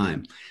long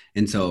time.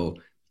 And so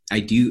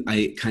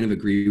I kind of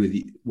agree with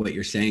what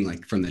you're saying,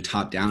 like from the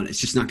top down, it's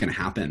just not going to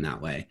happen that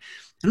way.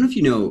 I don't know if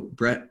you know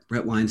Brett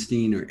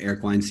Weinstein or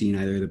Eric Weinstein,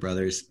 either of the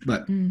brothers,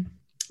 but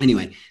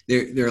anyway,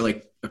 they're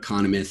like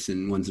economists,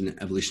 and one's an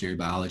evolutionary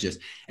biologist.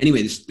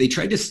 Anyway, they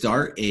tried to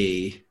start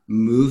a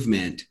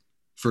movement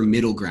for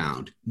middle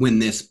ground when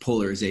this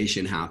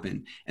polarization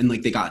happened, and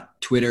like they got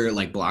Twitter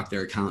like blocked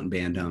their account and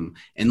banned them,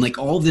 and like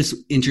all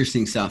this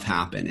interesting stuff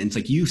happened. And it's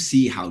like you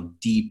see how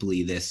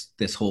deeply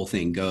this whole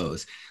thing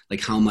goes,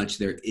 like how much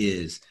there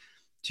is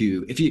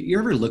to, if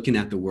you're ever looking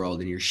at the world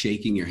and you're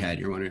shaking your head,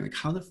 you're wondering like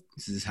how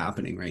is this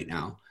happening right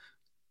now,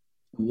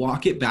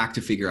 walk it back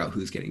to figure out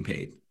who's getting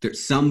paid.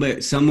 There's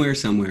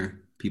somewhere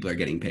people are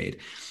getting paid.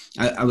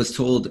 I was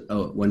told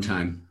one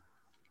time,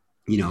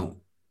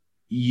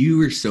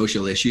 your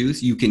social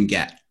issues you can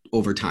get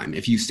over time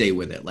if you stay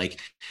with it,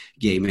 like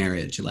gay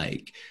marriage,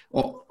 like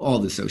all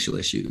the social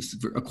issues,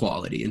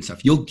 equality and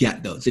stuff. You'll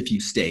get those if you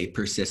stay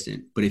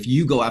persistent. But if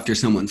you go after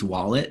someone's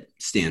wallet,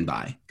 stand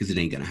by, because it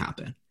ain't going to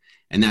happen.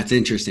 And that's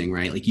interesting,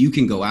 right? Like you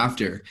can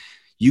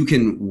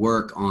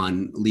work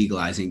on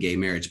legalizing gay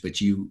marriage,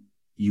 but you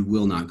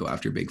will not go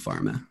after big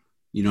pharma.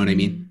 You know what I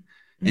mean?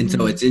 And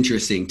so it's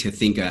interesting to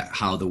think of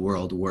how the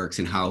world works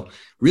and how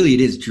really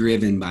it is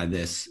driven by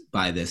this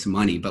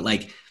money. But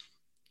like,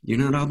 you're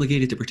not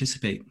obligated to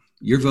participate.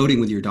 You're voting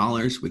with your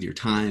dollars, with your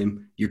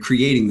time. You're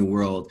creating the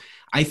world.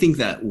 I think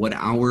that what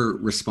our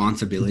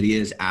responsibility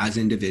is as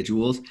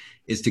individuals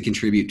is to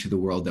contribute to the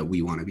world that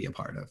we want to be a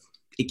part of.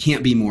 It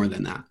can't be more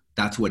than that.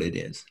 That's what it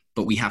is.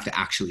 But we have to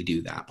actually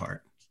do that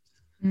part.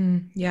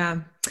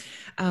 Yeah.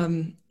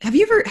 Have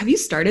you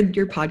started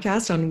your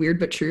podcast on Weird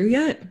But True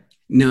yet?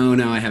 No,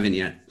 I haven't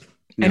yet.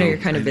 No, I know you're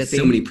kind of busy.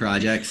 So many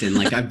projects, and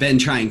like I've been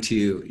trying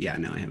to. Yeah,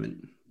 no, I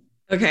haven't.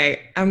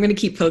 Okay, I'm gonna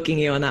keep poking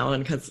you on that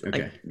one because,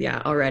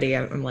 already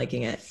I'm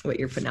liking it, what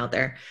you're putting out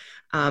there.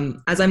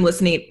 As I'm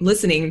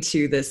listening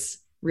to this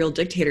Real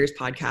Dictators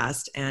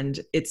podcast, and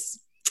it's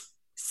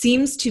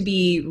seems to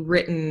be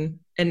written,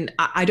 and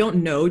I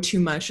don't know too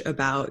much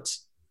about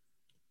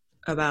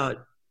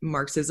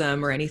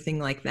Marxism or anything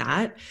like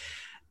that,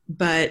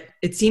 but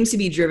it seems to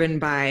be driven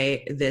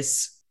by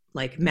this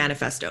like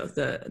manifesto,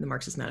 the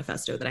Marxist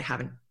manifesto that I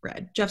haven't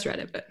read. Jeff's read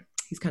it, but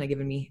he's kind of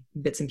given me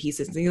bits and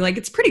pieces. And he's like,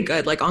 it's pretty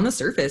good. Like on the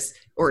surface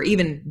or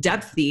even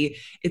depthy,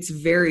 it's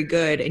very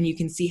good. And you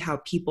can see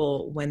how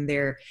people, when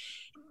they're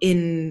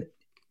in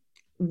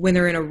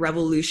a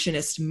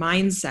revolutionist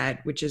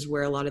mindset, which is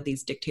where a lot of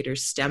these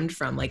dictators stemmed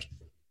from, like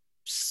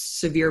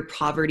severe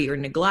poverty or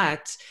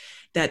neglect,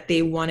 that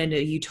they wanted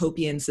a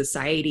utopian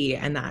society.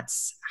 And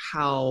that's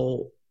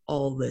how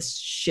all this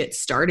shit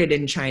started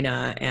in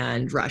China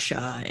and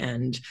Russia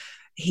and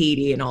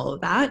Haiti and all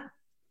of that.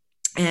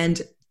 And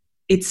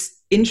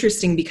it's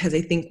interesting because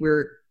I think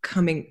we're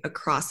coming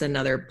across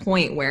another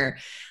point where,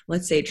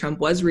 let's say Trump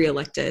was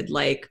reelected,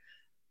 like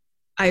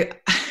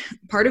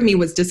part of me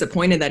was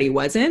disappointed that he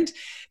wasn't,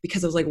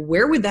 because I was like,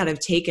 where would that have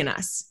taken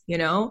us?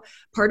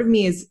 Part of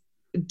me is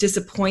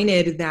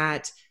disappointed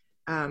that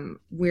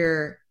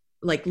we're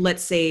like,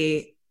 let's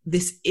say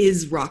this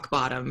is rock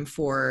bottom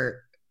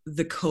for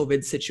the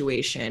COVID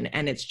situation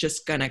and it's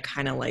just gonna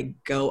kind of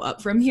like go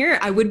up from here.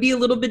 I would be a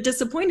little bit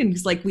disappointed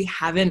because like we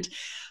haven't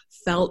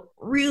felt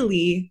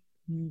really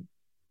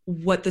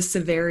what the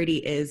severity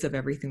is of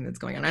everything that's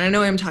going on. And I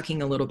know I'm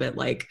talking a little bit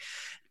like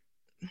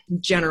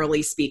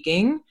generally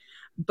speaking,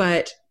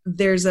 but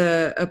there's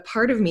a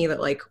part of me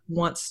that like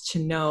wants to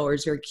know or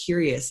is very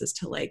curious as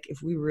to like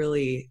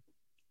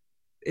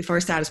if our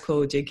status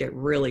quo did get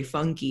really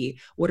funky,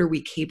 what are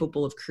we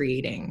capable of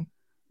creating?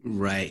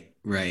 Right.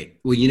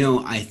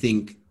 Well, I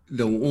think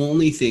the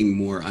only thing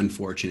more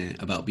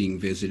unfortunate about being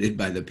visited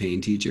by the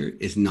pain teacher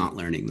is not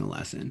learning the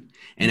lesson.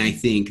 And I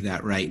think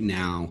that right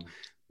now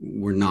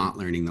we're not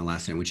learning the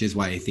lesson, which is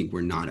why I think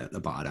we're not at the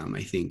bottom.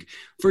 I think,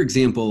 for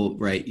example,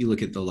 right, you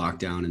look at the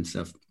lockdown and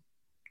stuff,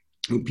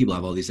 people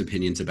have all these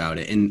opinions about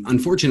it. And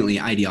unfortunately,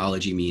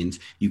 ideology means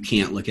you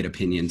can't look at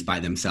opinions by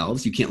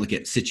themselves. You can't look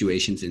at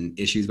situations and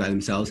issues by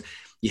themselves.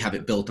 You have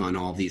it built on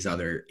all these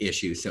other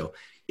issues. So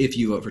if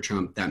you vote for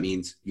Trump, that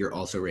means you're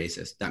also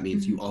racist. That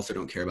means you also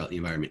don't care about the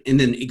environment. And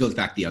then it goes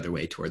back the other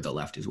way toward the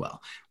left as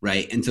well,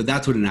 right? And so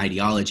that's what an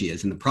ideology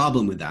is. And the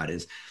problem with that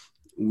is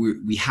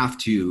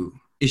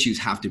issues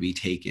have to be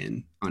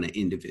taken on an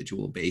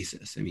individual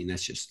basis. I mean,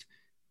 that's just,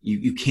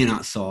 you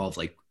cannot solve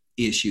like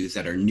issues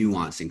that are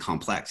nuanced and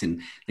complex.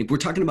 And like, we're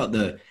talking about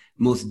the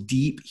most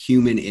deep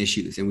human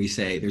issues. And we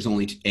say there's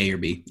only A or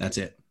B. That's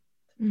it.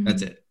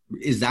 That's it.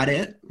 Is that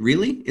it?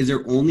 Really? Is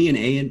there only an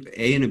A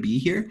and a B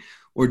here?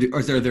 Or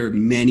are there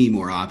many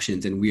more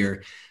options and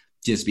we're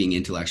just being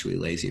intellectually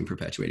lazy and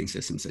perpetuating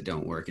systems that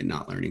don't work and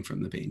not learning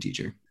from the pain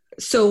teacher?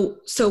 So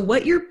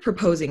what you're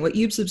proposing, what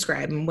you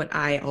subscribe, and what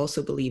I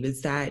also believe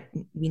is that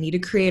we need to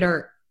create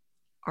our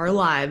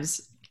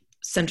lives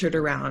centered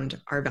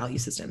around our value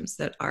systems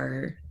that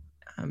are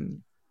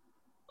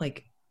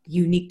like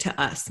unique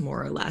to us,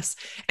 more or less,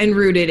 and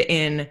rooted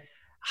in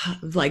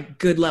like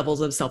good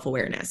levels of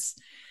self-awareness.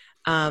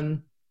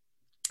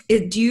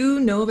 Do you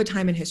know of a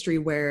time in history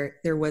where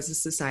there was a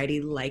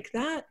society like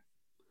that?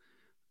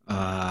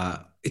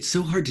 It's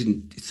so hard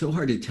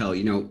to tell.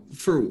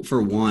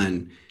 For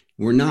one,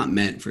 we're not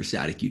meant for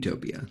static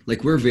utopia.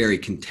 Like, we're very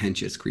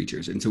contentious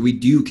creatures, and so we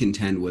do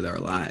contend with our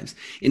lives.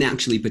 And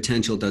actually,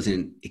 potential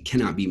it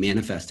cannot be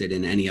manifested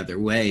in any other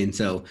way. And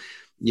so,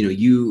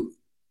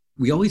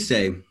 we always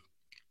say,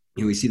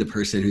 we see the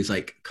person who's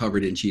like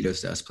covered in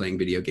Cheetos dust playing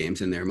video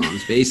games in their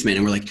mom's basement.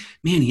 And we're like,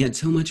 man, he had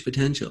so much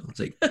potential. It's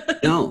like,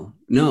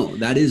 no,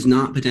 that is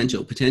not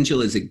potential.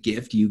 Potential is a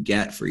gift you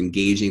get for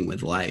engaging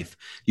with life.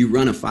 You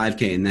run a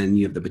 5K and then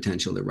you have the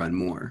potential to run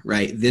more,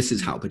 right? This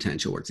is how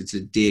potential works.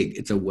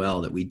 It's a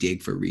well that we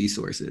dig for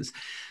resources.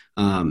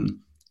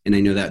 And I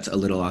know that's a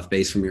little off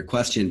base from your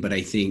question, but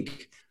I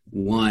think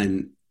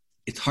one,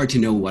 it's hard to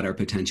know what our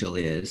potential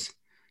is.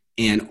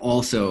 And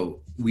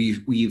also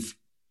we've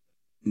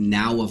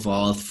now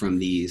evolved from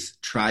these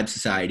tribe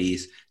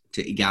societies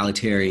to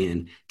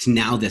egalitarian to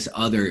now this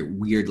other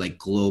weird, like,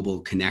 global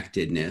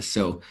connectedness.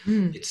 So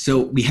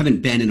we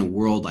haven't been in a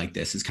world like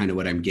this is kind of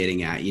what I'm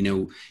getting at.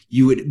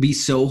 You would be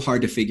so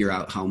hard to figure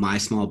out how my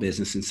small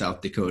business in South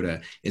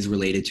Dakota is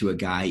related to a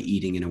guy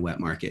eating in a wet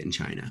market in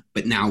China.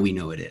 But now we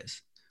know it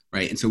is,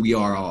 right? And so we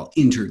are all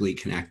integrally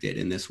connected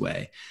in this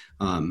way.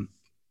 And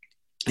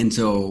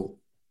so,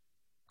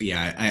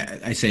 yeah,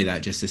 I say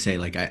that just to say,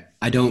 like,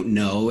 I don't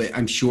know.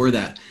 I'm sure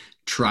that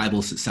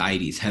tribal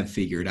societies have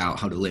figured out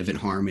how to live in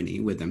harmony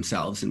with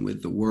themselves and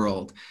with the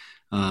world.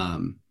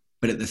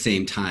 But at the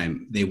same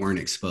time, they weren't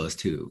exposed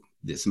to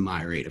this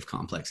myriad of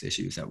complex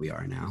issues that we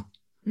are now.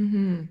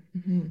 Mm-hmm,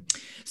 mm-hmm.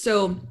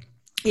 So,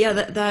 yeah,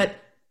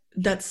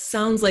 that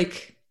sounds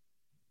like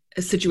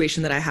a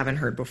situation that I haven't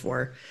heard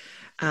before.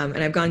 And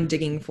I've gone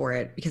digging for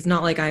it because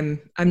not like I'm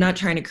not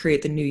trying to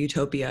create the new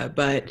utopia,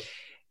 but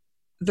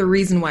the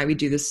reason why we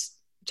do this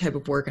type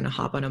of work and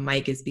hop on a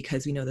mic is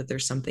because we know that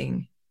there's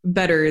something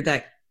better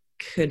that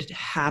could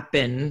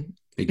happen,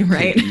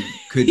 right?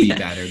 Could be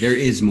better. There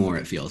is more,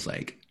 it feels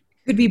like.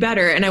 Could be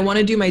better. And I want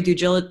to do my due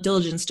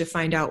diligence to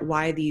find out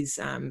why these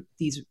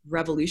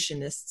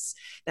revolutionists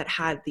that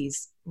had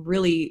these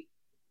really,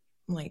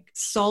 like,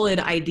 solid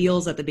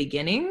ideals at the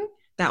beginning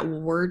that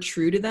were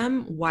true to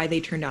them, why they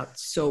turned out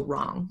so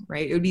wrong,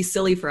 right? It would be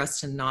silly for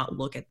us to not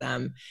look at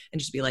them and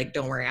just be like,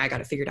 don't worry, I got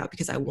to figure it out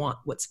because I want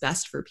what's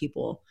best for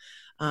people.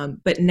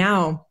 But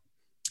now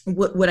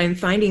what I'm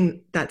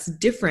finding that's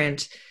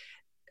different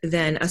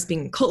than us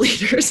being cult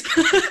leaders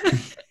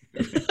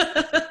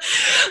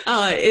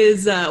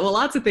is,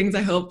 lots of things,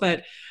 I hope,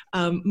 but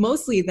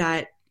mostly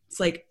that it's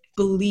like,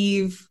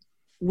 believe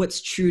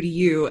what's true to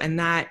you. And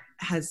that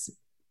has,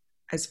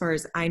 as far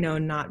as I know,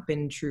 not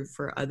been true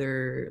for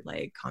other,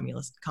 like,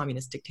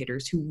 communist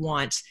dictators who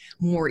want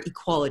more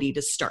equality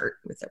to start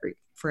with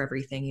for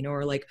everything,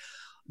 or like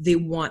they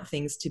want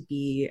things to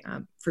be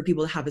for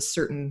people to have a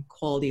certain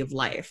quality of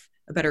life,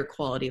 a better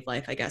quality of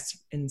life, I guess,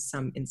 in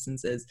some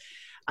instances.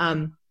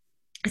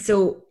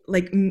 So,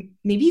 like,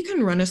 maybe you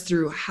can run us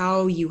through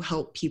how you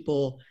help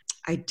people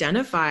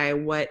identify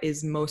what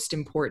is most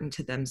important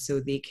to them so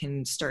they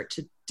can start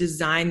to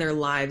design their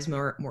lives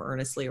more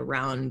earnestly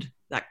around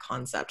that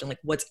concept and, like,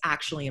 what's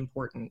actually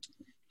important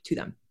to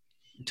them.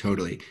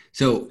 Totally.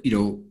 So,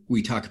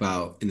 we talk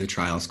about in the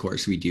trials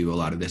course, we do a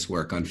lot of this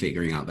work on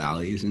figuring out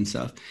values and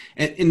stuff.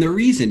 And the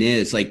reason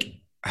is, like,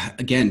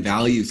 again,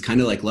 values, kind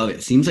of like love,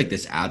 it seems like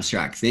this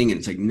abstract thing. And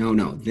it's like,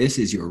 no, this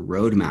is your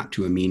roadmap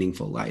to a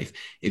meaningful life.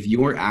 If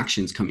your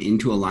actions come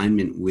into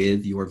alignment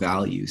with your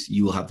values,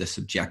 you will have the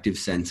subjective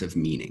sense of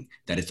meaning,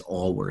 that it's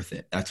all worth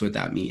it. That's what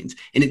that means.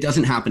 And it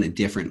doesn't happen a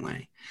different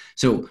way.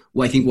 So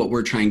I think what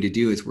we're trying to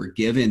do is we're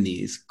given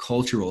these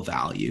cultural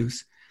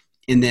values,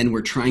 and then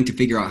we're trying to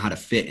figure out how to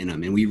fit in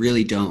them. And we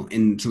really don't.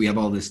 And so we have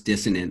all this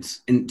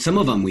dissonance, and some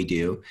of them we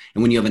do.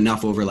 And when you have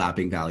enough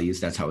overlapping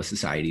values, that's how a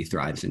society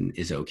thrives and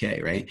is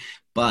okay, right?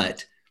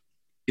 But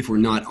if we're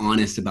not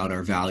honest about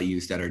our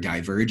values that are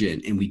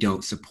divergent and we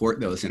don't support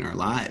those in our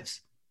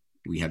lives,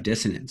 we have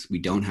dissonance. We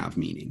don't have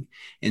meaning.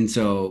 And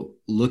so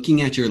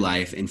looking at your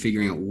life and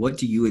figuring out, what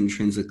do you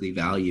intrinsically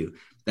value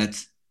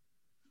that's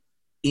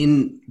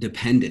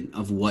independent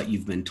of what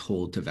you've been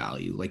told to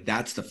value. Like,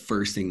 that's the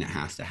first thing that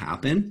has to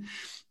happen.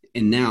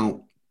 And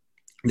now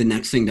the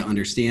next thing to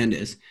understand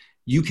is,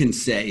 you can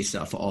say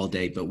stuff all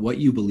day, but what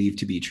you believe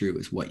to be true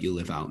is what you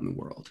live out in the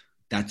world.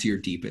 That's your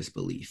deepest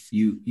belief.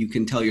 You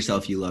can tell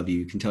yourself you love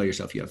you can tell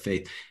yourself you have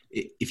faith.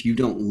 If you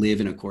don't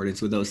live in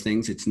accordance with those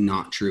things, it's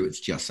not true. It's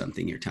just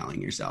something you're telling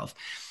yourself.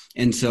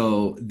 And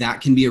so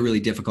that can be a really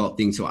difficult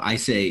thing. So I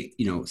say,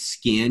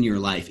 scan your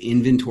life,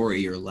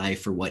 inventory your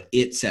life for what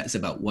it says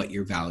about what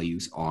your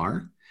values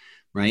are,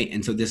 right?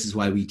 And so this is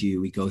why we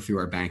go through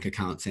our bank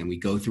accounts and we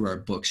go through our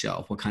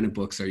bookshelf. What kind of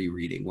books are you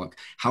reading?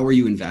 How are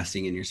you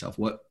investing in yourself?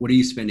 What are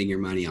you spending your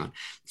money on?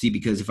 See,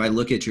 because if I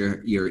look at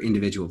your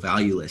individual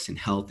value list, and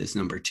health is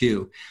number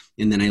 2,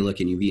 and then I look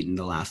and you've eaten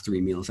the last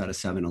 3 meals out of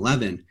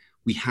 7-Eleven,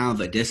 we have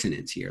a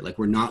dissonance here. Like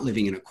we're not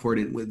living in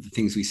accordance with the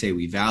things we say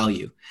we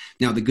value.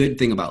 Now, the good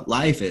thing about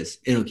life is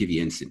it'll give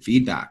you instant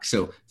feedback.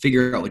 So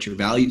figure out what your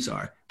values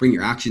are, bring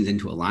your actions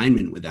into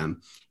alignment with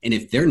them. And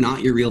if they're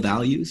not your real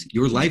values,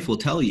 your life will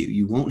tell you,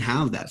 you won't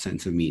have that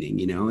sense of meaning,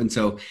 you know? And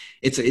so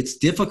it's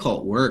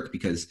difficult work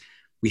because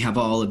we have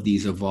all of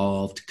these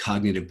evolved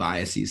cognitive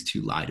biases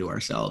to lie to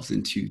ourselves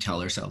and to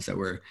tell ourselves that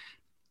we're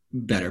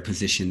better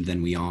positioned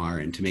than we are,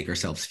 and to make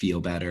ourselves feel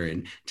better,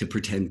 and to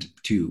pretend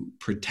to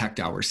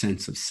protect our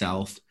sense of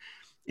self.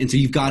 And so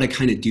you've got to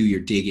kind of do your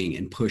digging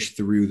and push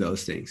through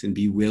those things and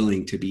be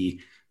willing to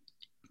be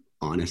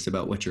honest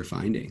about what you're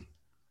finding.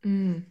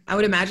 I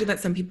would imagine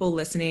that some people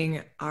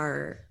listening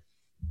are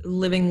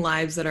living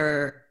lives that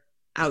are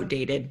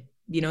outdated,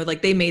 you know,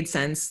 like they made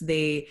sense.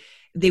 They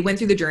went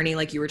through the journey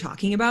like you were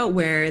talking about,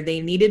 where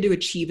they needed to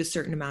achieve a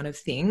certain amount of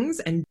things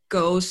and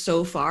go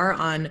so far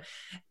on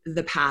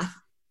the path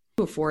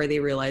before they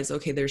realize,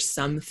 okay, there's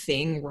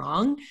something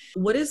wrong.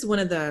 What is one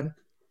of the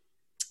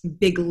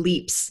big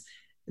leaps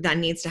that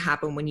needs to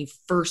happen when you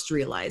first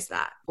realize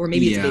that? Or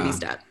maybe it's a baby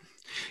step.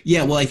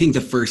 Yeah, well, I think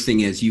the first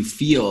thing is you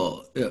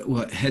feel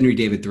what Henry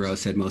David Thoreau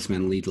said, most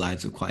men lead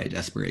lives of quiet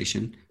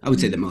desperation. I would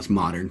say that most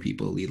modern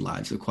people lead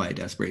lives of quiet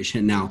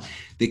desperation. Now,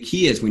 the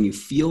key is when you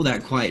feel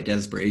that quiet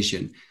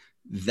desperation,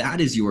 that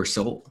is your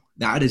soul.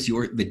 That is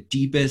the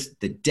deepest,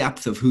 the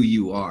depth of who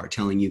you are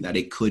telling you that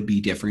it could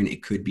be different,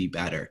 it could be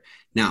better.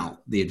 Now,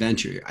 the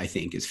adventure, I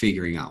think, is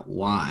figuring out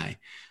why.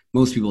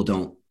 Most people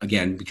don't,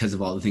 again, because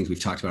of all the things we've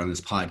talked about on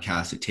this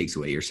podcast, it takes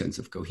away your sense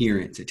of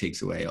coherence. It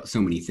takes away so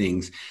many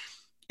things.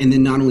 And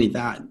then not only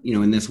that, you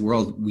know, in this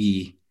world,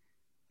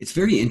 it's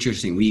very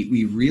interesting.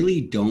 We really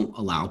don't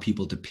allow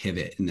people to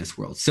pivot in this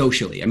world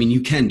socially. I mean,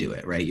 you can do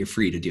it, right? You're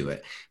free to do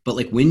it. But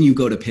like when you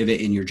go to pivot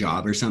in your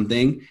job or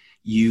something,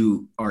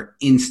 you are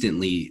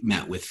instantly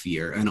met with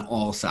fear on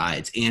all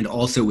sides, and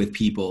also with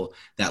people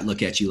that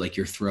look at you like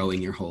you're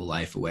throwing your whole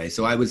life away.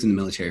 So I was in the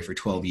military for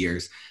 12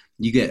 years.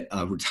 You get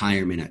a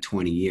retirement at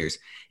 20 years.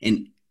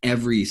 And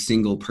every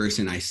single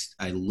person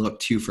I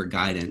looked to for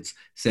guidance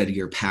said,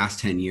 your past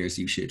 10 years,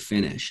 you should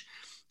finish.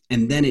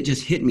 And then it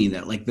just hit me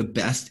that like the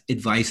best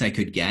advice I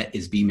could get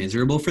is be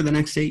miserable for the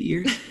next 8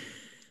 years.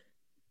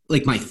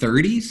 Like my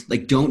 30s,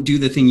 like don't do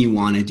the thing you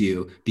want to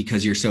do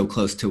because you're so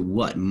close to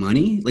what?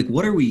 Money? Like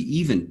what are we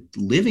even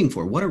living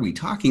for? What are we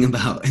talking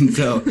about? And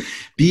so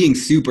being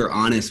super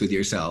honest with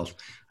yourself,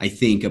 I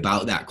think,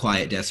 about that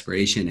quiet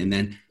desperation, and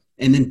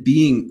then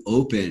being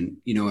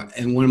open, you know,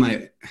 and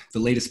the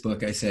latest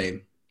book I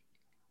say,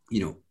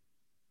 you know,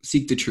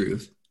 seek the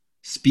truth,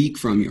 speak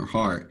from your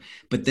heart,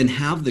 but then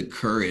have the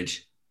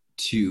courage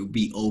to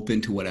be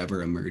open to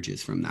whatever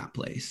emerges from that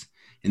place.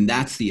 And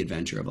that's the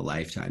adventure of a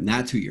lifetime.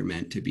 That's who you're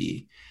meant to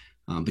be.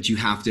 But you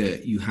have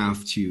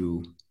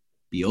to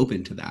be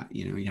open to that.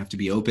 You know, you have to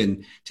be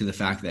open to the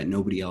fact that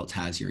nobody else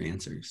has your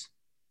answers.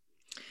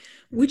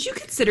 Would you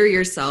consider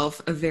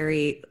yourself a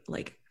very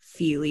like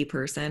feely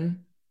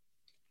person?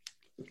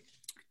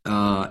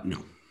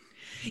 No.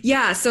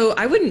 Yeah, so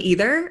I wouldn't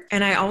either.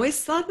 And I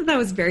always thought that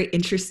was very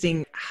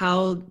interesting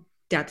how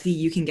depthy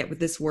you can get with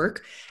this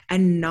work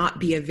and not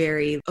be a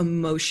very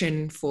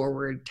emotion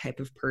forward type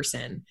of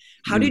person.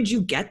 How did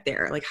you get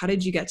there? Like, how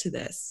did you get to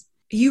this?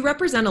 You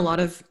represent a lot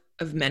of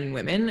men and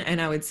women, and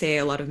I would say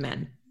a lot of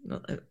men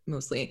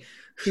mostly,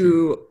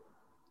 who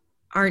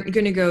aren't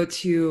going to go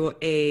to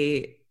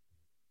a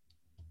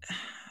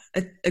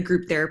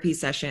group therapy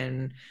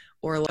session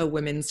or a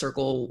women's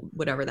circle,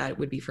 whatever that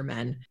would be for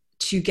men,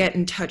 to get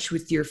in touch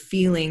with your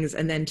feelings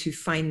and then to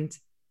find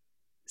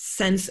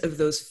sense of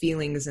those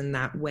feelings in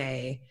that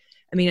way.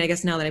 I mean, I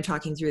guess now that I'm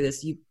talking through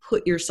this, you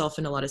put yourself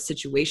in a lot of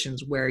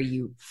situations where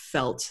you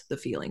felt the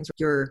feelings.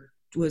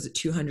 Was it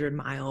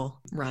 200-mile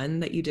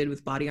run that you did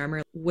with Body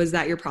Armor? Was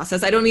that your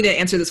process? I don't mean to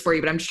answer this for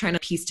you, but I'm just trying to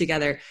piece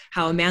together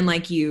how a man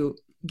like you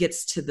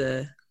gets to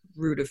the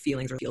root of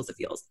feelings or feels it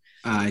feels.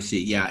 I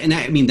see. Yeah. And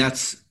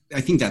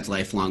I think that's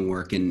lifelong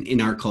work. And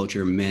in our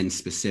culture, men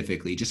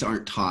specifically just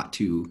aren't taught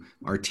to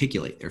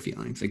articulate their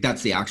feelings. Like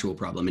that's the actual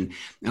problem. And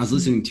I was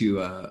listening to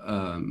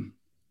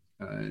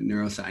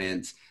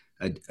neuroscience,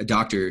 a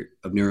doctor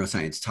of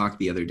neuroscience talk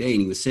the other day,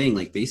 and he was saying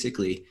like,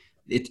 basically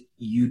if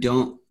you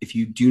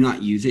do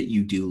not use it,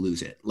 you do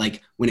lose it.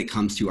 Like when it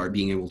comes to our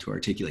being able to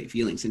articulate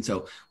feelings. And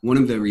so one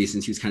of the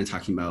reasons he was kind of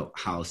talking about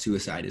how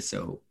suicide is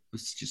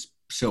just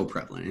so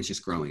prevalent. It's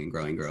just growing and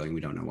growing and growing.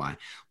 We don't know why.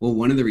 Well,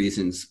 one of the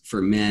reasons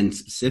for men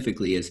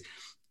specifically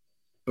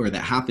or that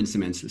happens to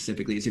men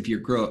specifically, is if you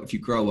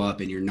grow up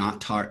and you're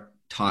not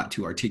taught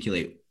to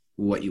articulate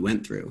what you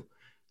went through,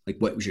 like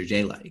what was your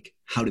day like?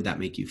 How did that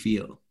make you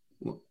feel?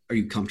 Are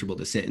you comfortable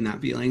to sit in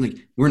that feeling?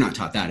 Like we're not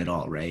taught that at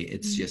all, right?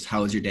 It's just,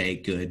 how was your day?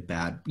 Good,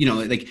 bad, you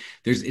know, like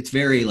it's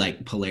very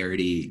like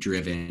polarity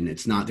driven.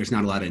 There's not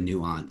a lot of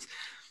nuance.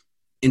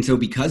 And so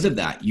because of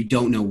that, you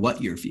don't know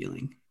what you're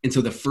feeling. And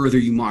so the further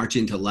you march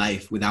into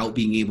life without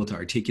being able to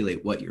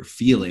articulate what you're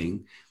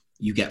feeling,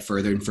 you get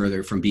further and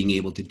further from being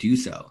able to do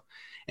so.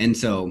 And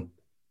so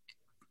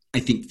I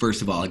think,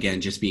 first of all,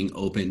 again, just being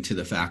open to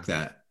the fact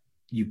that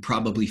you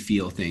probably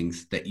feel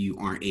things that you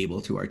aren't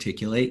able to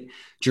articulate.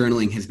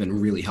 Journaling has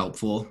been really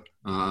helpful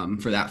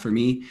for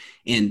me,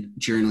 and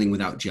journaling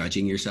without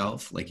judging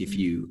yourself. Like if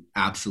you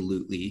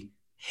absolutely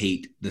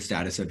hate the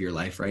status of your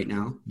life right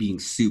now, being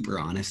super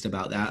honest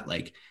about that.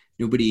 Like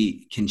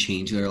nobody can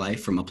change their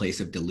life from a place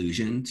of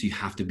delusion. So you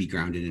have to be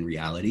grounded in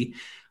reality.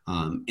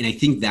 And I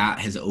think that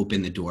has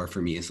opened the door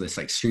for me, is this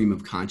like stream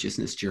of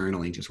consciousness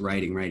journaling, just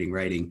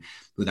writing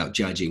without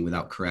judging,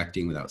 without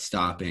correcting, without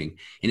stopping.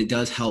 And it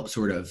does help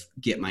sort of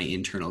get my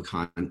internal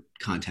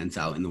contents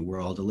out in the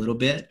world a little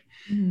bit.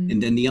 Mm-hmm.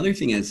 And then the other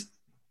thing is,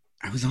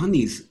 I was on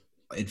these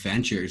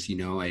adventures,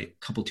 a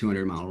couple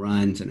 200-mile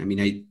runs. And I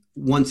mean,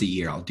 once a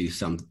year I'll do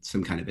some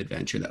kind of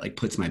adventure that like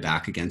puts my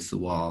back against the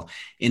wall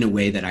in a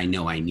way that I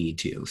know I need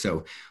to.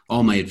 So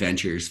all my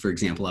adventures, for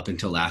example, up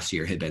until last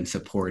year had been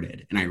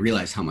supported. And I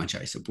realized how much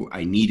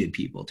I needed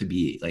people to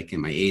be like in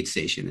my aid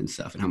station and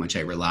stuff, and how much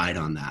I relied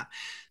on that.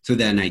 So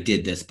then I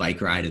did this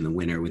bike ride in the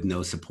winter with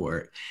no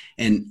support.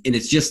 And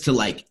it's just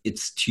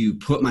it's to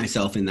put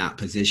myself in that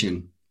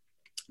position.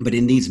 But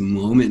in these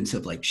moments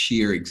of like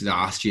sheer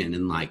exhaustion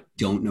and like,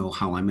 don't know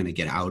how I'm going to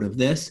get out of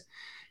this,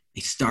 I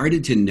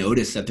started to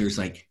notice that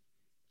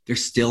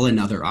there's still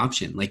another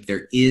option. Like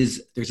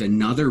there's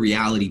another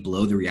reality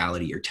below the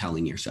reality you're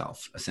telling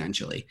yourself,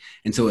 essentially.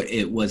 And so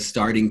it was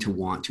starting to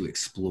want to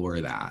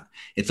explore that.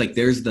 It's like,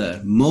 there's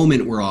the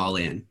moment we're all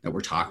in, that we're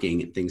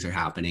talking and things are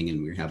happening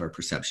and we have our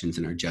perceptions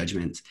and our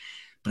judgments.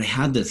 But I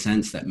had the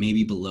sense that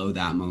maybe below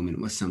that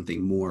moment was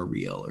something more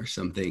real, or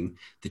something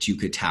that you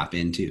could tap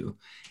into.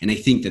 And I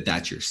think that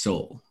that's your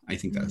soul. I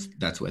think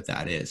that's what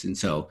that is. And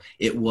so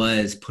it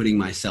was putting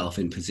myself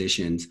in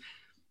positions,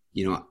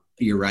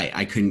 you're right.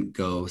 I couldn't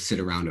go sit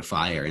around a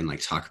fire and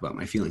like talk about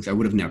my feelings. I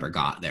would have never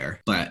got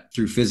there. But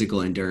through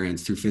physical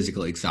endurance, through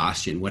physical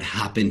exhaustion, what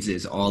happens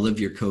is all of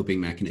your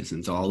coping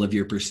mechanisms, all of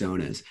your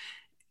personas,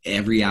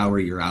 every hour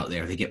you're out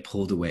there, they get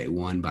pulled away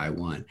one by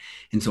one.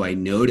 And so I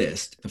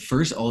noticed the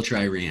first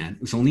ultra I ran, it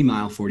was only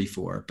mile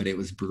 44, but it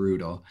was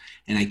brutal.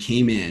 And I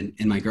came in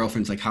and my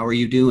girlfriend's like, "How are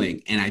you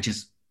doing?" And I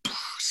just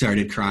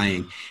started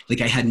crying.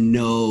 Like I had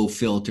no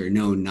filter,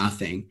 no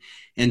nothing.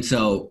 And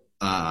so,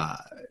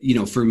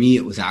 for me,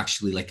 it was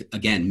actually like,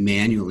 again,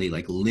 manually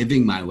like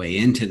living my way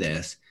into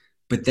this,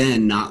 but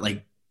then not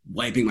like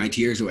wiping my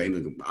tears away.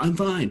 I'm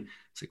fine.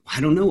 It's like,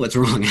 I don't know what's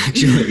wrong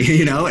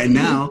actually, and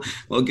now,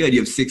 well, good. You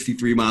have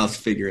 63 miles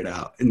to figure it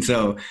out. And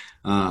so,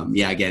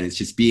 again, it's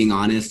just being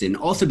honest, and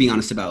also being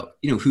honest about,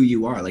 who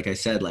you are. Like I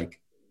said, like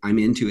I'm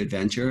into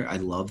adventure. I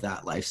love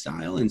that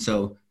lifestyle. And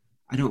so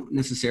I don't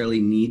necessarily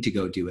need to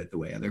go do it the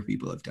way other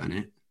people have done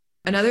it.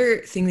 Another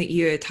thing that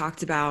you had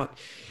talked about,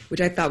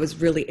 which I thought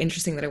was really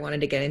interesting that I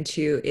wanted to get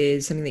into,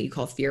 is something that you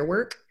call fear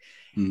work.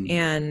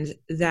 And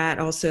that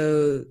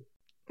also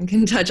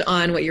can touch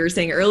on what you were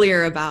saying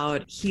earlier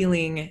about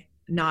healing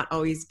not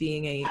always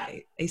being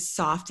a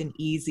soft and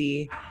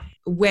easy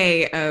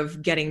way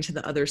of getting to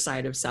the other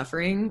side of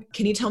suffering.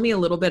 Can you tell me a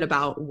little bit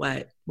about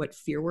what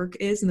fear work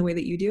is and the way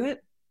that you do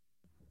it?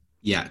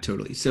 Yeah,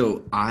 totally.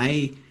 So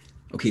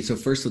so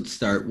first we'll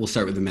start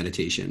with the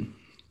meditation.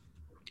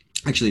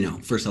 Actually, no,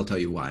 first I'll tell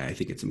you why I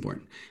think it's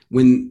important.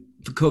 When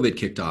COVID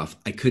kicked off,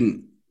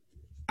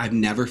 I've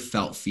never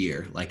felt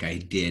fear like I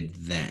did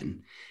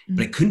then,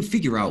 but I couldn't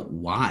figure out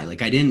why.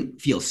 Like I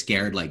didn't feel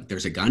scared, like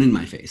there's a gun in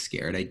my face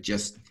scared.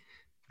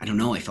 I don't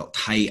know. I felt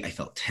tight. I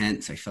felt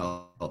tense. I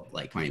felt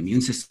like my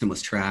immune system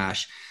was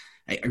trash.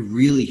 I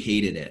really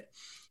hated it.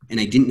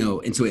 And I didn't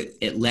know. And so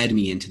it led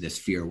me into this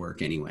fear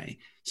work anyway.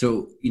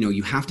 So,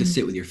 you have to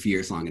sit with your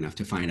fears long enough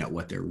to find out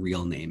what their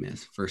real name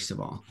is, first of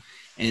all.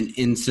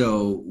 And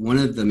so one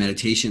of the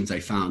meditations I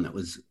found that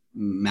was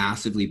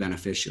massively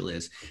beneficial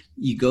is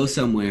you go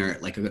somewhere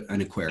like an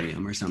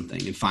aquarium or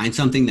something and find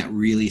something that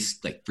really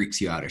like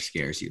freaks you out or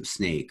scares you, a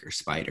snake or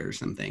spider or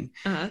something.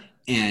 Uh-huh.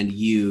 And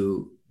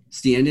you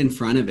stand in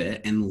front of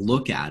it and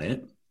look at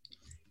it,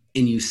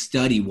 and you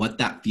study what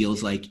that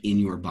feels like in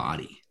your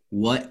body.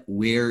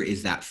 Where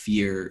is that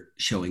fear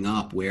showing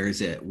up? Where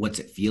is it? What's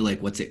it feel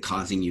like? What's it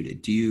causing you to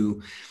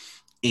do?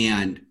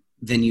 And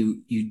then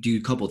you do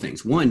a couple of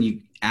things.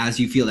 One, as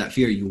you feel that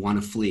fear, you want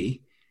to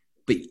flee,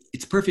 but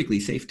it's perfectly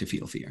safe to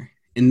feel fear.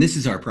 And this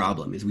is our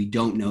problem, is we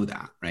don't know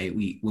that, right?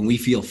 When we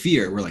feel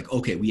fear, we're like,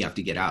 okay, we have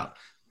to get out.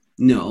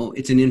 No,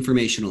 it's an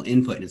informational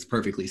input and it's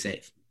perfectly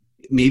safe.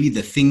 Maybe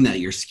the thing that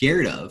you're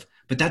scared of,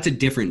 but that's a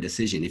different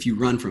decision. If you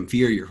run from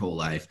fear your whole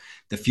life,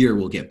 the fear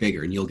will get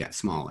bigger and you'll get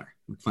smaller.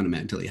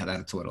 Fundamentally,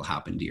 that's what will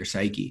happen to your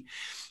psyche.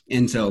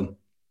 And so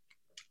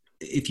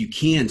if you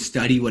can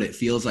study what it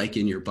feels like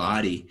in your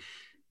body,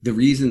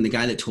 the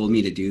guy that told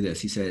me to do this,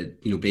 he said,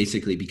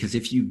 basically, because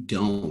if you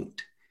don't,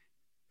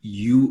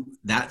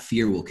 that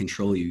fear will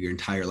control you your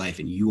entire life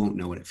and you won't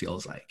know what it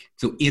feels like.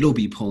 So it'll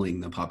be pulling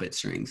the puppet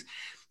strings.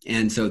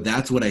 And so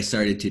that's what I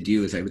started to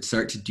do, is I would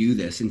start to do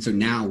this. And so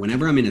now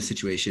whenever I'm in a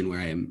situation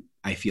where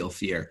I feel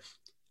fear,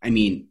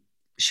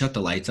 shut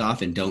the lights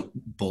off and don't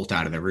bolt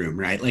out of the room,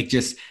 right? Like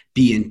just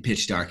be in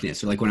pitch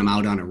darkness. Or like when I'm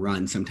out on a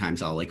run,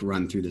 sometimes I'll like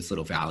run through this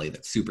little valley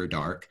that's super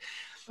dark.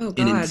 Oh, God.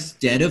 And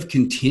instead of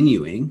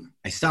continuing,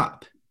 I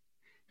stop.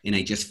 and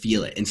I just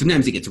feel it. And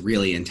sometimes it gets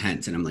really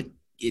intense and I'm like,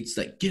 it's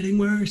like getting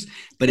worse,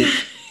 but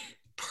it's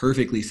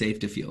perfectly safe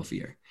to feel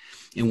fear.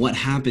 And what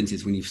happens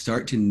is when you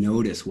start to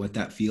notice what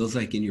that feels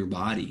like in your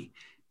body,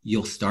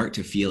 you'll start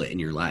to feel it in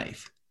your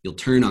life. You'll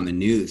turn on the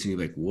news and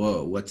you're like,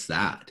 whoa, what's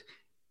that?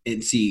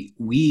 And see,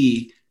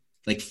 we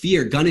like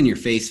fear, gun in your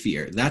face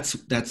fear.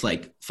 That's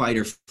like fight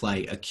or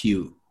flight,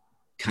 acute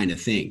kind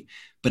of thing.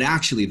 But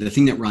actually the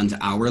thing that runs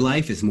our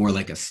life is more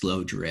like a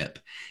slow drip.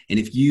 And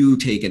if you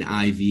take an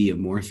IV of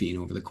morphine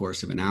over the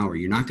course of an hour,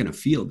 you're not going to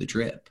feel the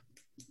drip.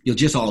 You'll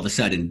just all of a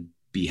sudden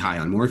be high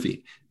on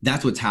morphine.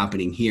 That's what's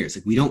happening here. It's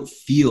like we don't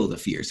feel the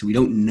fear, so we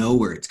don't know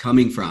where it's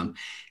coming from.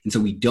 And so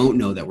we don't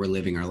know that we're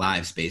living our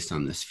lives based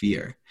on this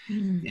fear.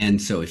 And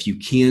so if you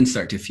can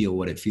start to feel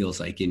what it feels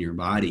like in your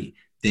body,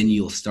 then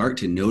you'll start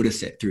to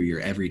notice it through your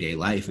everyday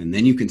life. And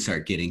then you can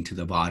start getting to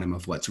the bottom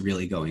of what's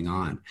really going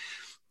on.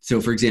 So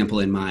for example,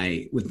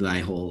 with my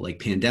whole like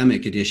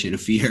pandemic edition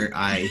of fear,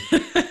 I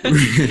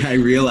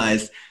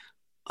realized,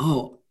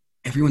 oh,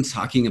 everyone's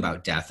talking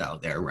about death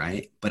out there,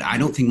 right? But I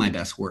don't think my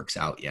best work's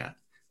out yet.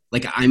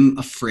 Like I'm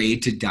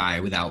afraid to die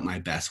without my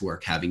best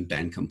work having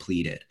been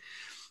completed.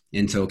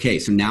 And so, okay,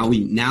 so now we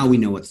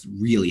know what's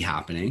really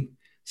happening.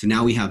 So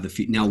now we have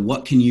now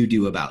what can you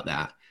do about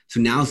that? So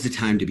now's the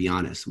time to be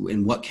honest.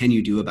 And what can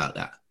you do about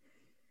that?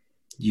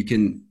 You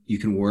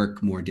can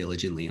work more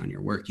diligently on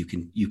your work. You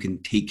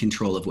can take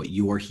control of what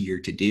you're here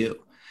to do.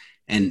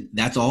 And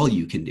that's all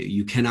you can do.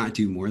 You cannot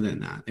do more than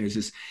that. There's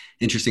this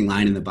interesting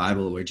line in the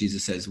Bible where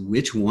Jesus says,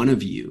 which one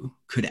of you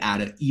could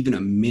add even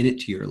a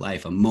minute to your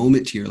life, a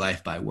moment to your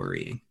life by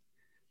worrying?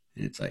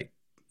 And it's like,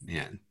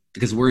 man,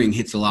 because worrying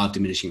hits the law of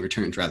diminishing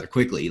returns rather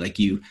quickly. Like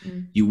you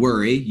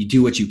worry, you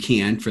do what you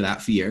can for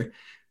that fear.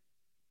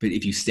 But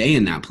if you stay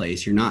in that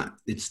place,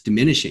 it's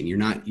diminishing. You're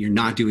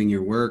not doing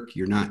your work.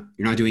 You're not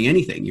doing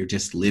anything. You're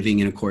just living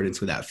in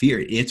accordance with that fear.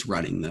 It's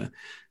running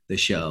the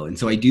show. And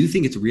so I do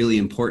think it's really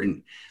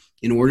important.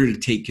 In order to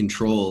take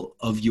control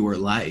of your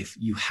life,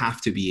 you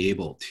have to be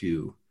able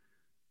to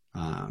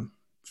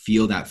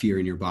feel that fear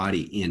in your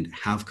body and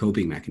have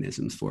coping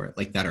mechanisms for it,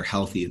 like that are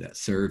healthy, that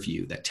serve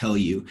you, that tell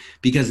you.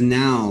 Because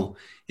now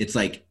it's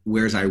like,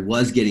 whereas I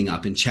was getting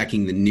up and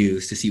checking the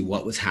news to see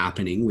what was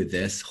happening with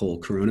this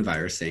whole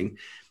coronavirus thing,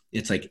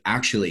 it's like,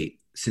 actually,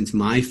 since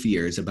my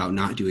fear is about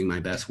not doing my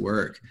best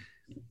work,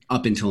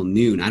 up until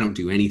noon, I don't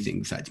do anything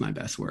besides my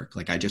best work.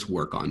 Like I just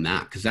work on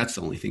that because that's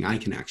the only thing I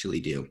can actually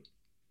do.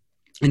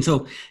 And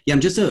so, yeah,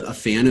 I'm just a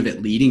fan of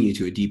it leading you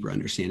to a deeper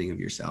understanding of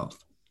yourself.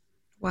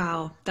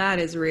 Wow, that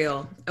is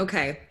real.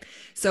 Okay.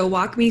 So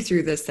walk me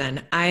through this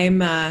then.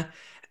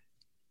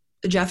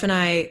 Jeff and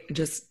I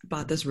just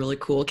bought this really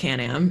cool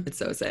Can-Am. It's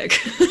so sick.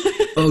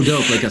 Oh,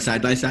 dope. Like a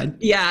side-by-side?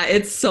 Yeah,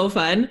 it's so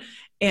fun.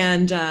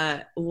 And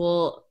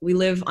we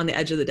live on the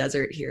edge of the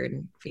desert here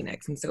in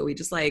Phoenix. And so we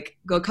just like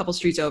go a couple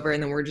streets over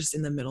and then we're just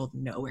in the middle of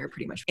nowhere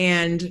pretty much.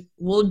 And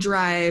we'll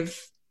drive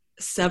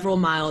several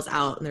miles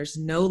out and there's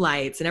no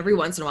lights. And every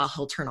once in a while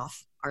he'll turn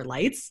off our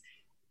lights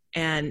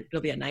and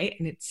it'll be at night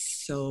and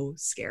it's so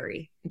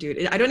scary.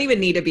 Dude, I don't even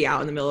need to be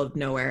out in the middle of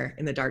nowhere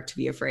in the dark to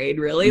be afraid,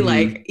 really. Mm-hmm.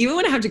 Like even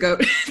when I have to go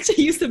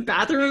to use the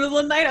bathroom in the middle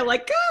of the night, I'm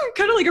like,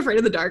 kind of like afraid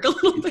of the dark a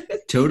little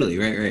bit. Totally.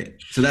 Right.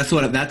 So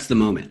that's the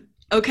moment.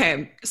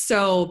 Okay.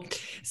 So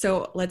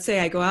let's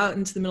say I go out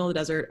into the middle of the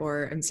desert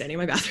or I'm standing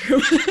in my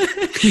bathroom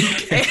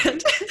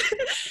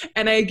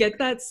and I get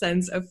that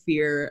sense of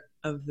fear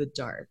of the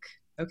dark.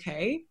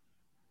 Okay.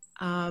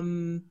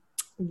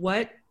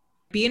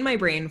 Be in my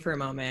brain for a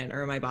moment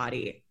or my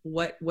body.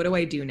 What do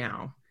I do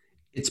now?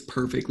 It's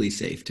perfectly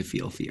safe to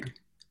feel fear.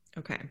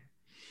 Okay.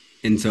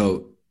 And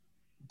so,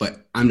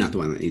 but I'm not the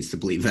one that needs to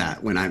believe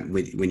that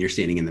when you're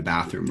standing in the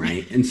bathroom,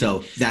 right? And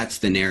so that's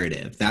the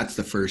narrative. That's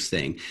the first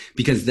thing,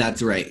 because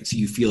that's right. So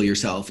you feel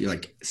yourself, you're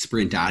like,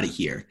 sprint out of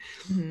here.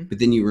 Mm-hmm. But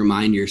then you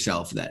remind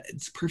yourself that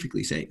it's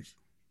perfectly safe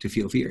to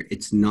feel fear.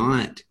 It's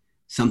not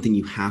something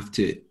you have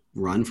to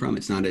run from.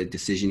 It's not a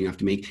decision you have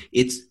to make.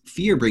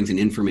 Fear brings an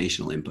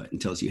informational input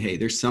and tells you, hey,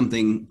 there's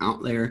something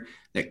out there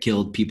that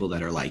killed people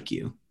that are like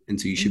you. And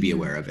so you should be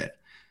aware of it.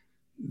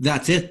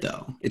 That's it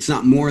though. It's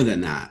not more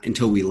than that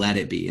until we let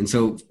it be. And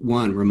so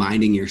one,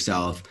 reminding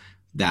yourself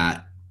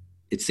that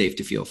it's safe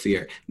to feel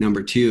fear.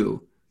 Number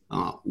two,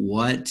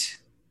 what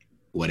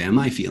am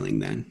I feeling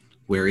then?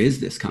 Where is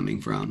this coming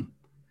from?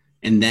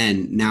 And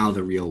then now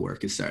the real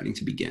work is starting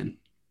to begin.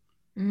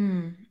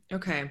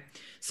 Okay.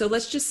 So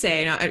let's just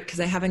say, because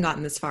I haven't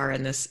gotten this far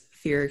in this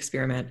fear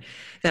experiment,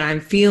 that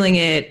I'm feeling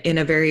it in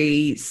a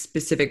very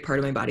specific part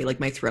of my body, like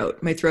my throat.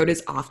 My throat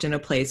is often a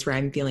place where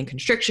I'm feeling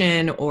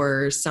constriction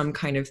or some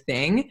kind of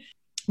thing,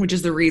 which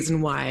is the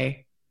reason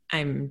why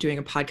I'm doing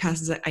a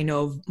podcast, is that I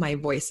know my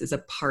voice is a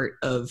part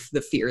of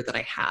the fear that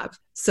I have.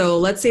 So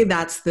let's say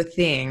that's the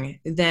thing.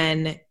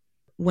 Then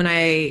when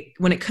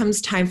it comes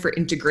time for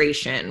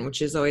integration,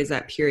 which is always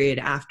that period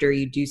after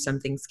you do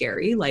something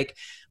scary, like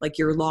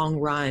your long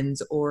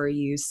runs, or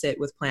you sit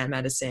with plant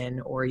medicine,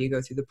 or you go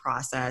through the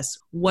process,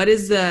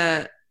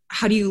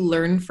 how do you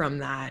learn from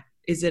that?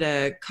 Is it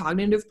a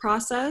cognitive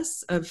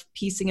process of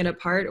piecing it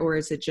apart, or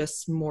is it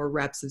just more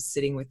reps of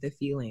sitting with the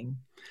feeling?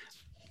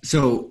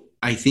 So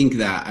I think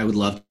that I would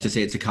love to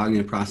say it's a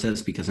cognitive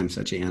process because I'm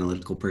such an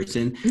analytical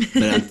person,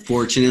 but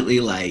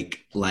unfortunately,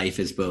 like life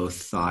is both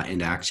thought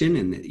and action,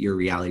 and your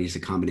reality is a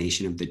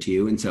combination of the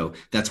two. And so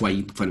that's why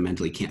you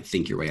fundamentally can't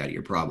think your way out of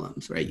your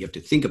problems, right? You have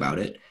to think about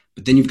it,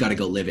 but then you've got to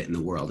go live it in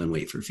the world and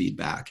wait for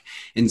feedback.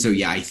 And so,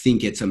 yeah, I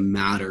think it's a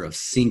matter of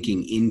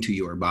sinking into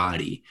your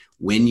body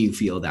when you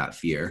feel that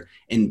fear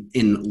and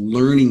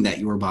learning that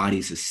your body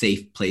is a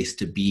safe place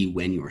to be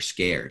when you're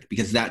scared,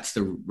 because that's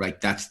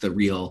the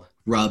real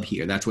rub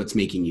here. That's what's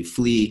making you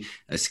flee,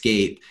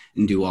 escape,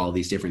 and do all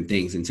these different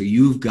things. And so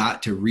you've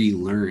got to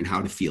relearn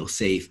how to feel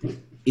safe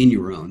in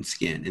your own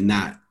skin. And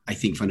that, I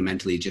think,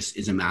 fundamentally just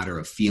is a matter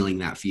of feeling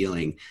that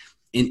feeling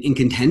and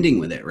contending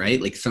with it,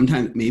 right? Like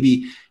sometimes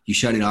maybe you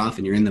shut it off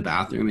and you're in the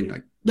bathroom and you're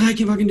like, I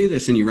can't fucking do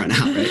this. And you run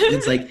out, right?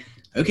 It's like,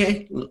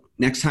 okay, well,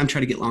 next time try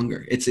to get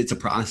longer. It's a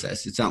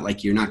process. It's not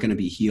like you're not going to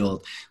be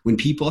healed. When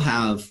people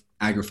have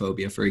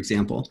agoraphobia, for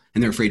example,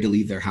 and they're afraid to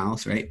leave their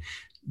house, right?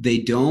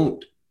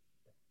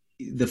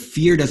 The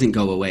fear doesn't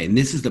go away. And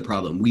this is the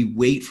problem. We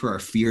wait for our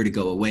fear to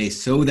go away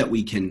so that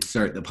we can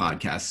start the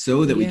podcast,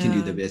 so that we can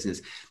do the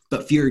business.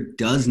 But fear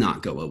does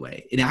not go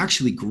away. It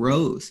actually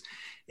grows.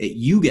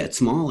 You get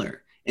smaller.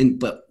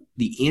 But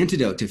the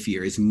antidote to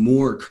fear is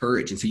more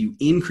courage. And so you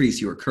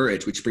increase your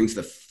courage, which brings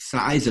the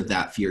size of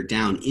that fear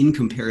down in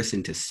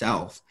comparison to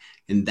self.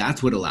 And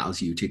that's what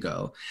allows you to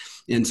go.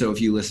 And so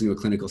if you listen to a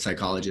clinical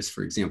psychologist,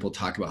 for example,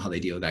 talk about how they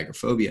deal with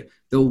agoraphobia,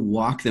 they'll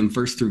walk them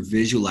first through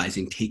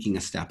visualizing taking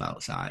a step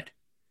outside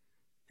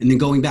and then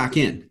going back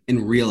in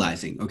and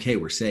realizing, okay,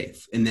 we're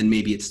safe. And then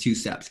maybe it's 2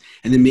 steps.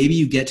 And then maybe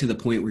you get to the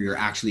point where you're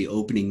actually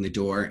opening the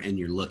door and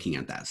you're looking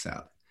at that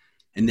step.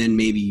 And then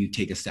maybe you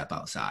take a step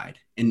outside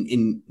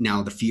and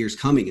now the fear is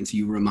coming. And so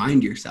you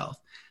remind yourself,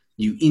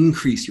 you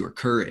increase your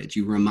courage.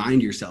 You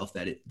remind yourself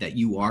that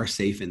you are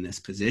safe in this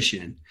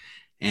position.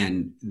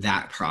 And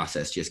that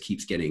process just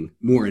keeps getting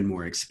more and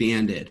more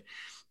expanded.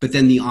 But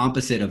then the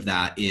opposite of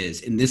that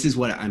is, and this is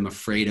what I'm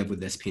afraid of with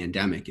this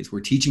pandemic, is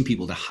we're teaching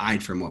people to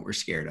hide from what we're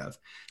scared of.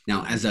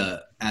 Now, as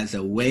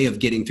a way of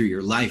getting through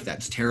your life,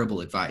 that's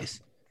terrible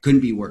advice.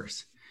 Couldn't be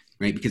worse,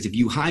 right? Because if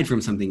you hide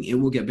from something, it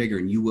will get bigger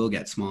and you will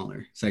get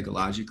smaller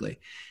psychologically.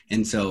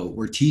 And so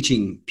we're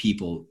teaching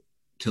people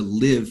to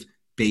live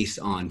based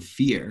on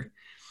fear.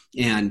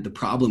 And the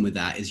problem with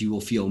that is you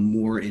will feel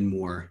more and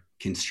more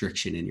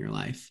constriction in your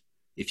life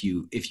if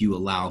you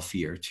allow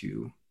fear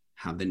to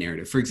have the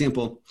narrative. For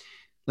example,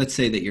 let's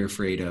say that you're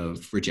afraid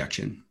of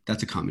rejection.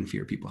 That's a common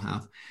fear people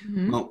have.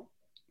 Mm-hmm. Well,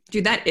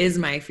 dude, that is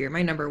my fear.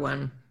 My number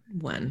one.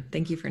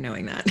 Thank you for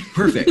knowing that.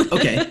 Perfect.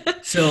 Okay.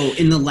 So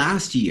in the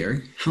last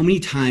year, how many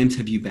times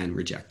have you been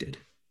rejected?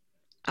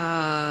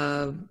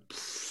 Nothing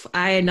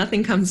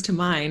comes to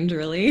mind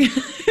really.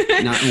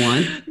 Not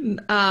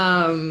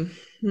one?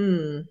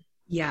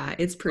 Yeah,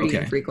 it's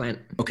pretty frequent.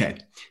 Okay.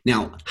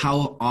 Now,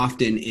 how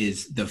often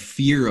is the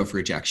fear of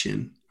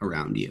rejection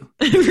around you?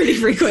 Pretty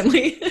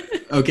frequently.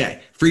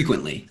 Okay.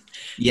 Frequently.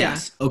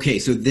 Yes. Yeah. Okay.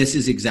 So this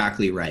is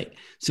exactly right.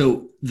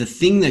 So the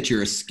thing that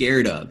you're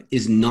scared of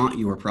is not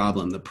your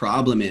problem. The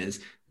problem is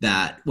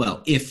that,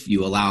 well, if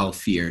you allow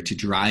fear to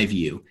drive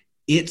you,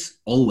 it's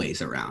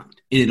always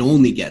around and it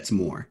only gets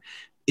more.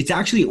 It's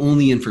actually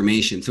only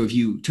information. So if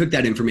you took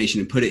that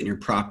information and put it in your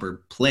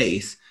proper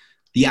place,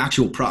 the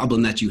actual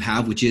problem that you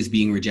have, which is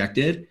being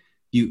rejected,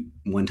 you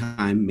one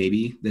time,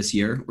 maybe this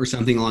year or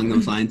something along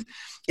those lines.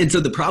 And so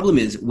the problem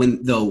is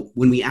when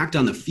we act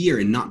on the fear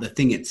and not the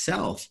thing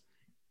itself,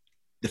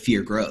 the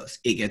fear grows,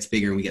 it gets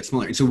bigger and we get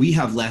smaller. And so we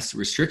have less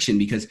restriction,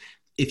 because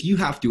if you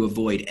have to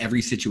avoid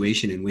every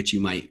situation in which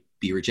you might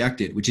be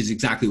rejected, which is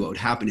exactly what would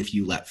happen if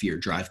you let fear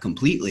drive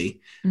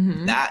completely,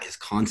 that is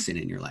constant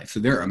in your life.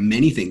 So there are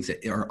many things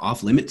that are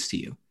off limits to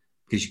you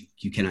because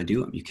you cannot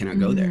do them. You cannot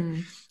go there.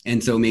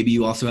 And so maybe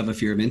you also have a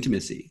fear of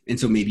intimacy. And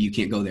so maybe you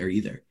can't go there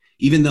either.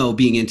 Even though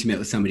being intimate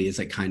with somebody is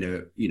like kind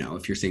of,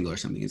 if you're single or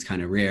something, it's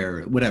kind of rare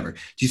or whatever. Do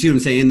you see what I'm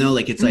saying though?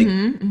 Like it's like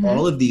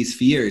all of these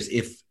fears,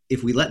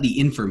 if we let the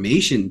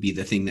information be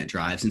the thing that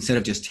drives, instead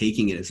of just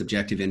taking it as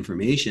objective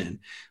information,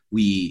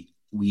 we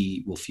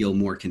will feel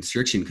more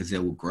constriction because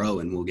it will grow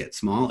and we'll get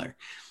smaller.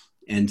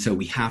 And so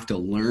we have to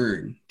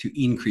learn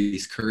to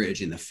increase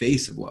courage in the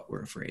face of what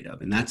we're afraid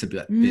of. And that's a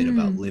bit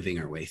about living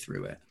our way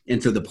through it.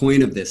 And so the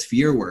point of this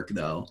fear work,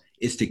 though,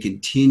 is to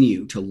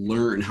continue to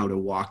learn how to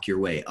walk your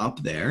way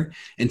up there.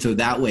 And so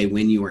that way,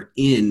 when you are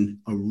in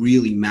a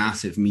really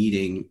massive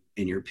meeting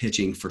and you're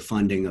pitching for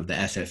funding of the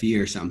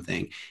SFE or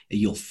something,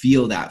 you'll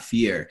feel that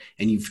fear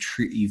and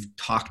you've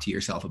talked to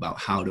yourself about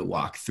how to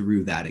walk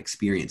through that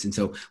experience. And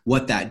so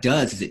what that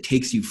does is it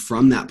takes you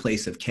from that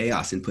place of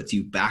chaos and puts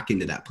you back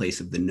into that place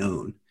of the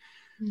known.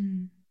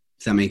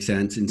 Does that make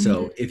sense? And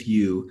so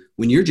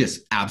when you're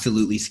just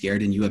absolutely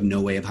scared and you have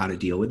no way of how to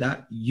deal with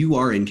that, you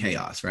are in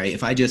chaos, right?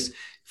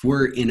 If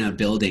we're in a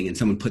building and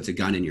someone puts a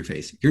gun in your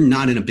face, you're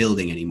not in a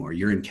building anymore.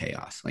 You're in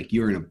chaos. Like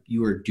you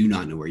do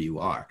not know where you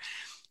are.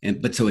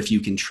 But so if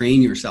you can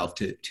train yourself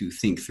to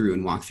think through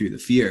and walk through the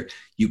fear,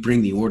 you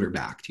bring the order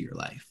back to your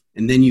life.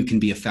 And then you can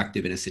be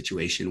effective in a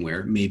situation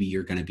where maybe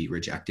you're going to be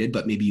rejected,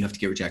 but maybe you have to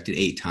get rejected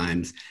 8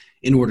 times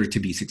in order to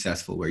be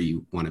successful where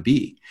you want to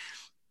be.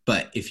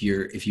 But if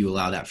you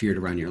allow that fear to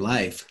run your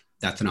life,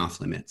 that's an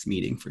off limits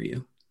meeting for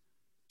you.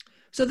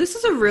 So this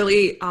is a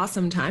really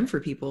awesome time for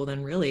people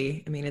then,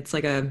 really. I mean, it's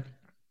like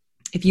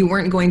if you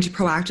weren't going to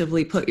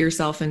proactively put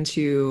yourself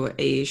into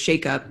a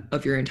shakeup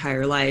of your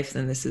entire life,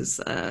 then this is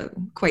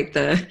quite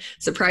the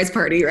surprise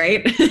party,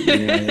 right?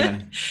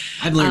 Yeah.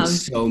 I've learned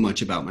so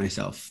much about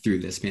myself through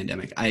this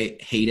pandemic. I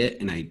hate it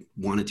and I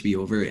want it to be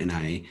over, and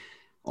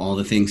all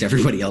the things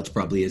everybody else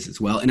probably is as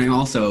well. And I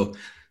also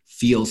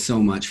feel so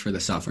much for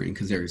the suffering,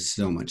 because there's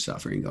so much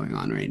suffering going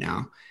on right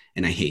now.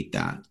 And I hate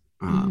that.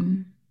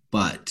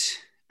 But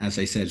as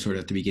I said, sort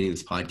of at the beginning of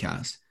this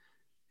podcast,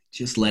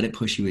 just let it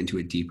push you into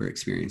a deeper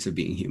experience of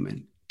being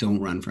human. Don't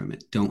run from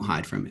it. Don't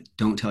hide from it.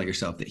 Don't tell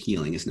yourself that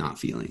healing is not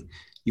feeling.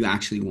 You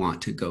actually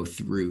want to go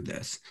through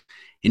this.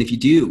 And if you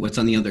do, what's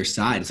on the other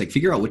side? It's like,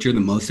 figure out what you're the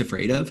most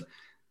afraid of.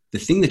 The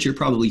thing that you're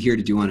probably here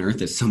to do on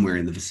earth is somewhere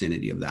in the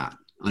vicinity of that,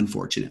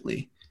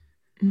 unfortunately.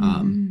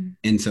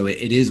 And so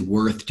it is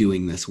worth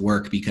doing this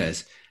work,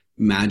 because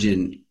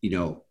imagine,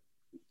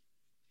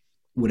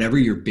 whatever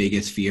your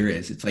biggest fear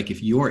is, it's like,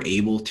 if you're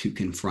able to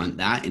confront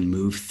that and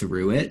move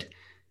through it,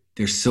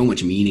 there's so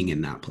much meaning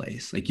in that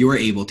place. Like, you're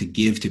able to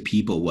give to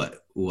people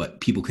what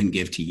people couldn't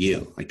give to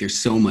you. Like, there's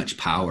so much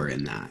power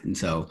in that. And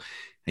so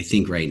I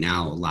think right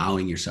now,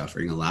 allowing your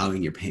suffering,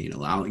 allowing your pain,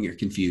 allowing your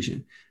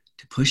confusion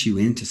to push you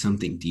into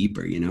something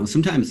deeper,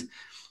 sometimes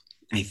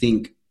I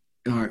think,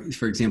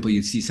 for example,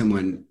 you see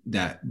someone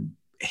that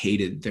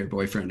hated their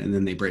boyfriend and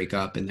then they break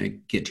up and they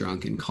get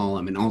drunk and call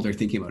him, and all they're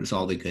thinking about is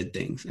all the good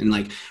things. And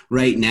like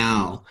right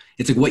now,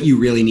 it's like what you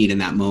really need in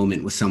that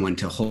moment was someone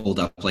to hold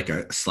up like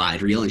a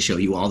slide reel and show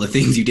you all the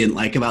things you didn't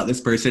like about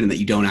this person and that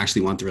you don't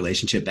actually want the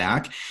relationship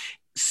back.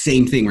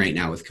 Same thing right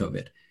now with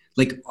COVID.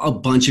 Like, a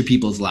bunch of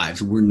people's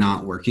lives were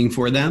not working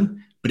for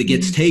them, but it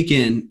gets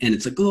taken and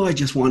it's like, oh, I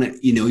just want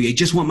it. You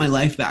just want my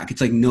life back.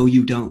 It's like, no,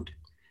 you don't.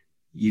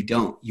 You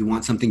don't. You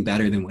want something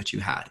better than what you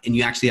had. And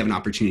you actually have an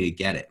opportunity to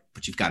get it,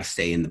 but you've got to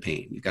stay in the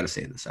pain. You've got to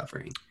stay in the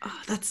suffering.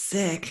 Oh, that's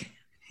sick.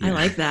 Yeah. I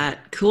like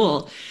that.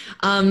 Cool.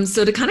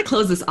 So to kind of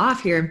close this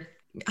off here,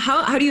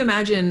 how do you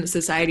imagine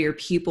society or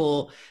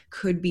people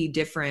could be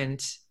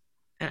different?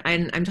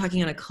 And I'm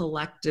talking on a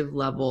collective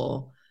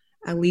level,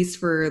 at least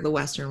for the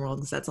Western world,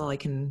 because that's all I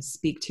can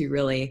speak to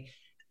really.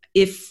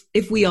 If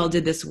we all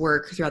did this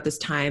work throughout this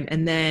time,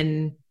 and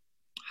then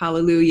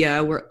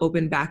hallelujah, we're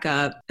open back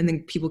up, and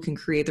then people can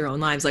create their own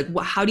lives. Like,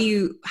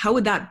 how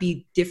would that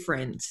be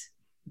different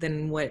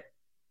than what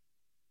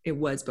it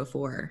was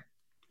before?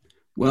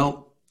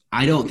 Well,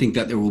 I don't think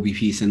that there will be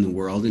peace in the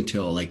world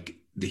until like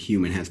the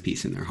human has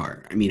peace in their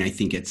heart. I mean, I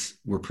think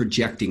we're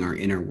projecting our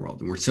inner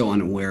world, and we're so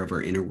unaware of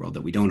our inner world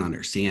that we don't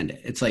understand it.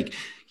 It's like,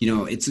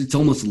 it's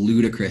almost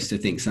ludicrous to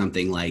think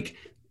something like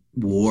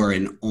war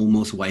and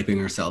almost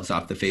wiping ourselves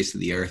off the face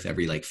of the earth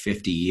every like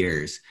 50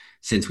 years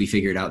since we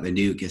figured out the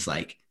nuke is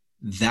like,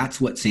 that's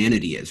what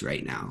sanity is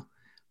right now.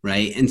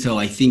 Right. And so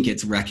I think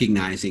it's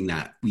recognizing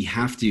that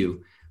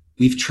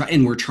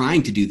we're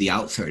trying to do the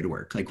outside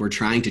work. Like, we're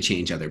trying to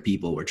change other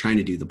people. We're trying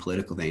to do the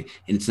political thing,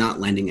 and it's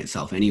not lending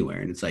itself anywhere.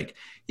 And it's like,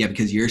 yeah,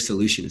 because your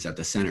solution is at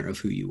the center of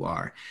who you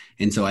are.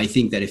 And so I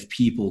think that if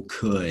people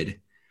could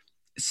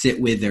sit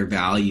with their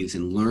values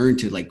and learn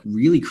to like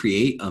really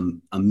create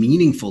a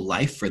meaningful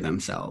life for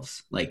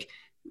themselves, like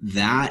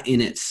that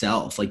in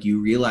itself, like you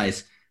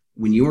realize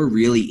when you're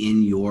really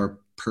in your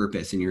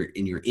purpose and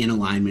you're in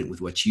alignment with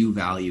what you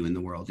value in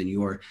the world, and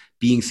you're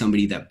being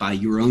somebody that by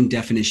your own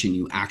definition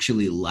you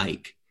actually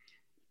like,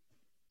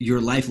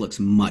 your life looks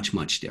much,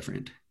 much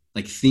different.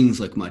 Like, things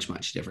look much,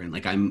 much different.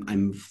 Like,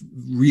 I'm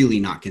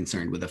really not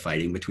concerned with the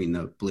fighting between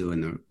the blue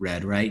and the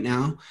red right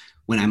now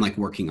when I'm like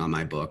working on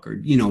my book or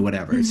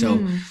whatever.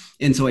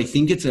 Mm-hmm. So I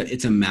think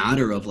it's a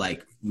matter of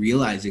like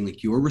realizing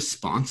like you're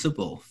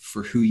responsible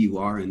for who you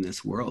are in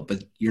this world,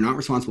 but you're not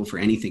responsible for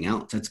anything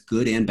else. That's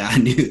good and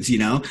bad news.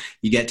 You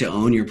get to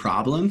own your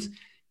problems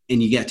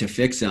and you get to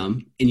fix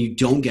them, and you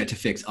don't get to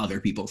fix other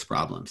people's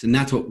problems. And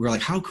that's what we're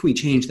like, how can we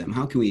change them?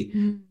 How can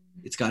we,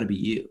 It's got to be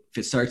you. If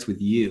it starts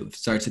with you, if it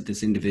starts at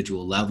this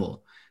individual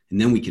level, and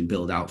then we can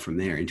build out from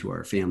there into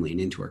our family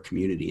and into our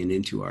community and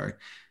into our,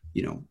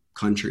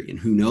 country. And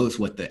who knows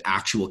what the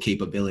actual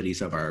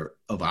capabilities of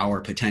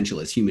our potential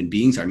as human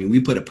beings are. I mean,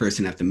 we put a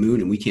person at the moon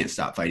and we can't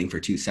stop fighting for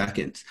 2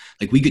 seconds.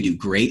 Like, we could do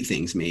great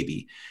things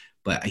maybe,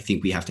 but I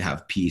think we have to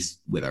have peace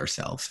with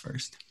ourselves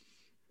first.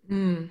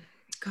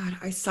 God,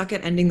 I suck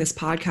at ending this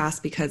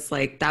podcast because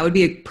like that would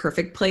be a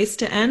perfect place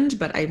to end,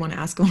 but I want to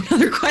ask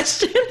another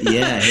question.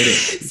 Yeah, hit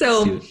it.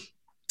 So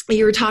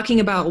you were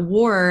talking about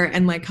war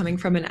and like coming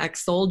from an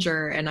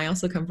ex-soldier, and I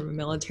also come from a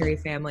military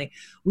family.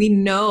 We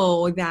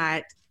know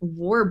that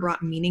war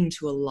brought meaning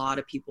to a lot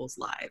of people's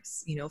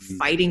lives,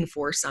 fighting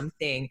for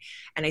something.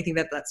 And I think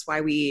that that's why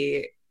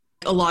a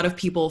lot of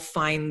people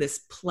find this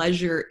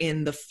pleasure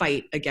in the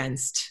fight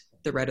against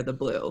the red or the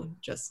blue,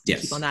 just to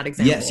keep on that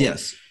example.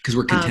 Yes. Because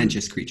we're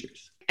contentious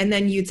creatures. And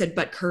then you'd said,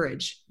 but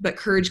courage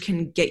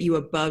can get you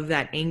above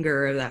that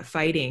anger or that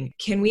fighting.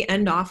 Can we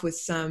end off with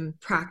some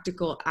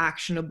practical,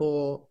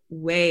 actionable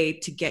way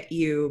to get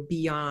you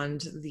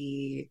beyond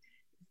the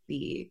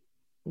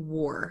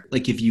war?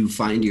 Like if you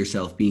find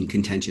yourself being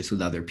contentious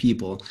with other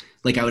people,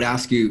 like I would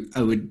ask you,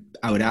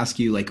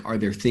 like, are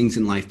there things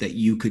in life that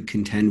you could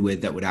contend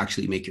with that would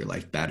actually make your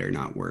life better,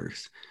 not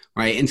worse?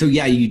 Right. And so,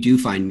 yeah, you do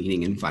find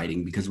meaning in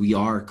fighting because we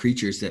are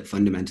creatures that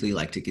fundamentally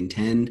like to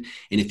contend.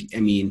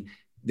 And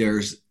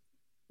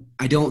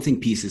I don't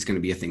think peace is going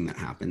to be a thing that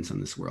happens in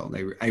this world.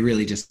 I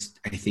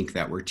think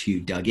that we're too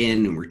dug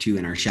in and we're too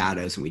in our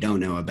shadows and we don't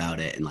know about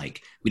it. And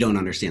like, we don't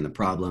understand the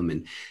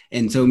problem.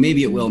 And so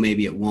maybe it will,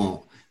 maybe it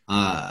won't.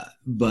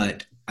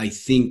 But I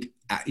think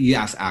you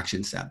ask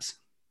action steps.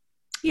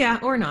 Yeah.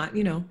 Or not,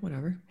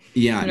 whatever.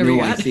 Yeah.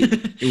 No, I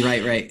think,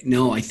 right.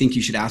 No, I think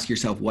you should ask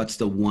yourself, what's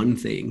the one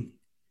thing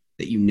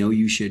that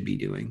you should be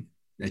doing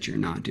that you're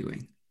not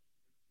doing?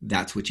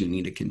 That's what you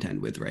need to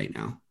contend with right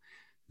now.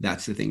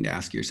 That's the thing to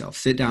ask yourself.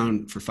 Sit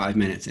down for 5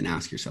 minutes and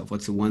ask yourself,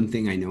 what's the one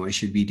thing I know I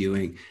should be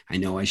doing? I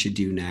know I should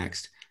do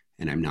next,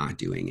 and I'm not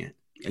doing it.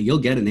 You'll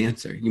get an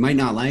answer. You might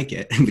not like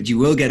it, but you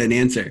will get an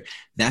answer.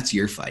 That's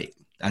your fight.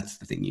 That's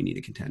the thing you need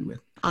to contend with.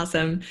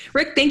 Awesome.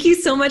 Rick, thank you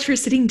so much for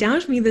sitting down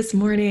with me this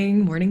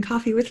morning. Morning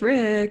coffee with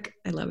Rick.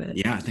 I love it.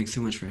 Yeah. Thanks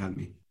so much for having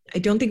me. I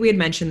don't think we had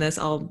mentioned this.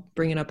 I'll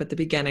bring it up at the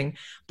beginning,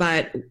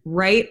 but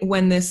right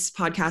when this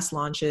podcast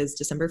launches,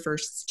 December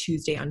 1st,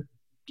 Tuesday on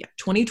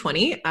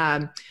 2020,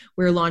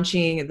 we're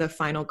launching the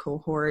final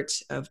cohort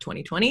of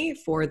 2020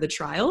 for the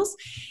trials.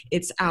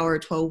 It's our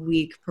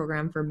 12-week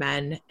program for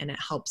men, and it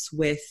helps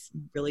with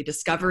really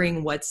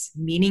discovering what's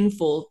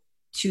meaningful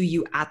to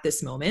you at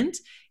this moment.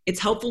 It's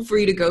helpful for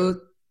you to go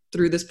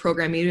through this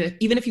program,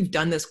 even if you've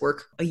done this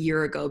work a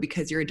year ago,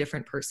 because you're a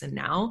different person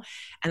now.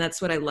 And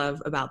that's what I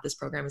love about this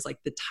program is like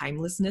the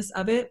timelessness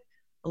of it.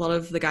 A lot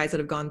of the guys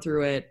that have gone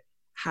through it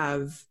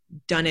have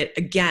done it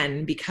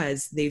again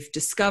because they've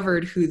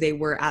discovered who they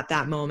were at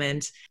that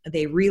moment.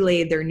 They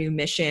relayed their new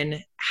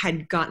mission,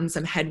 had gotten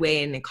some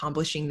headway in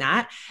accomplishing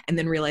that, and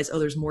then realized, oh,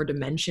 there's more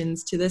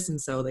dimensions to this. And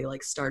so they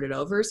like started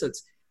over. So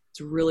it's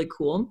really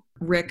cool.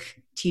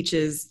 Rick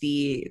teaches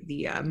the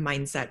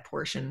mindset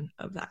portion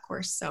of that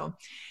course. So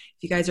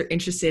if you guys are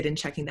interested in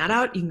checking that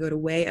out, you can go to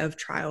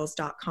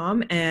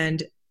wayoftrials.com,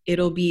 and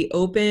it'll be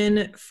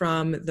open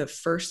from the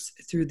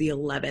 1st through the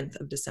 11th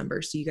of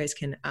December. So you guys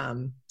can,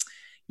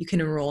 you can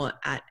enroll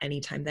at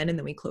any time then, and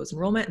then we close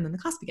enrollment and then the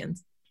class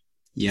begins.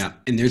 Yeah.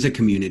 And there's a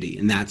community,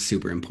 and that's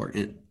super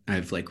important.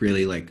 I've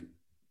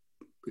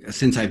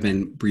since I've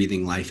been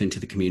breathing life into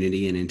the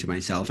community and into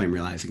myself, I'm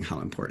realizing how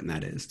important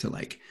that is to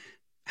like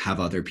have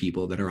other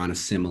people that are on a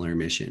similar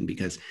mission,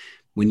 because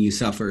when you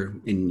suffer,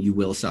 and you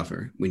will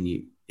suffer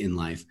in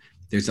life,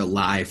 there's a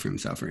lie from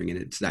suffering, and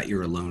it's that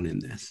you're alone in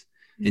this.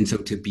 And so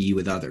to be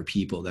with other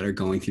people that are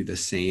going through the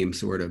same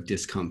sort of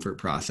discomfort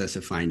process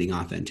of finding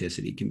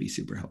authenticity can be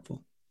super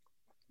helpful.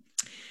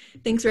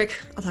 Thanks, Rick.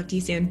 I'll talk to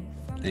you soon.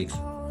 Thanks.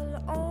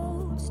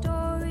 Old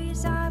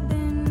stories I've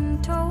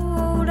been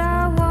told.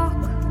 I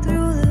walk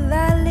through the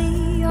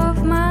valley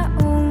of my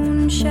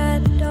own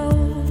shadow.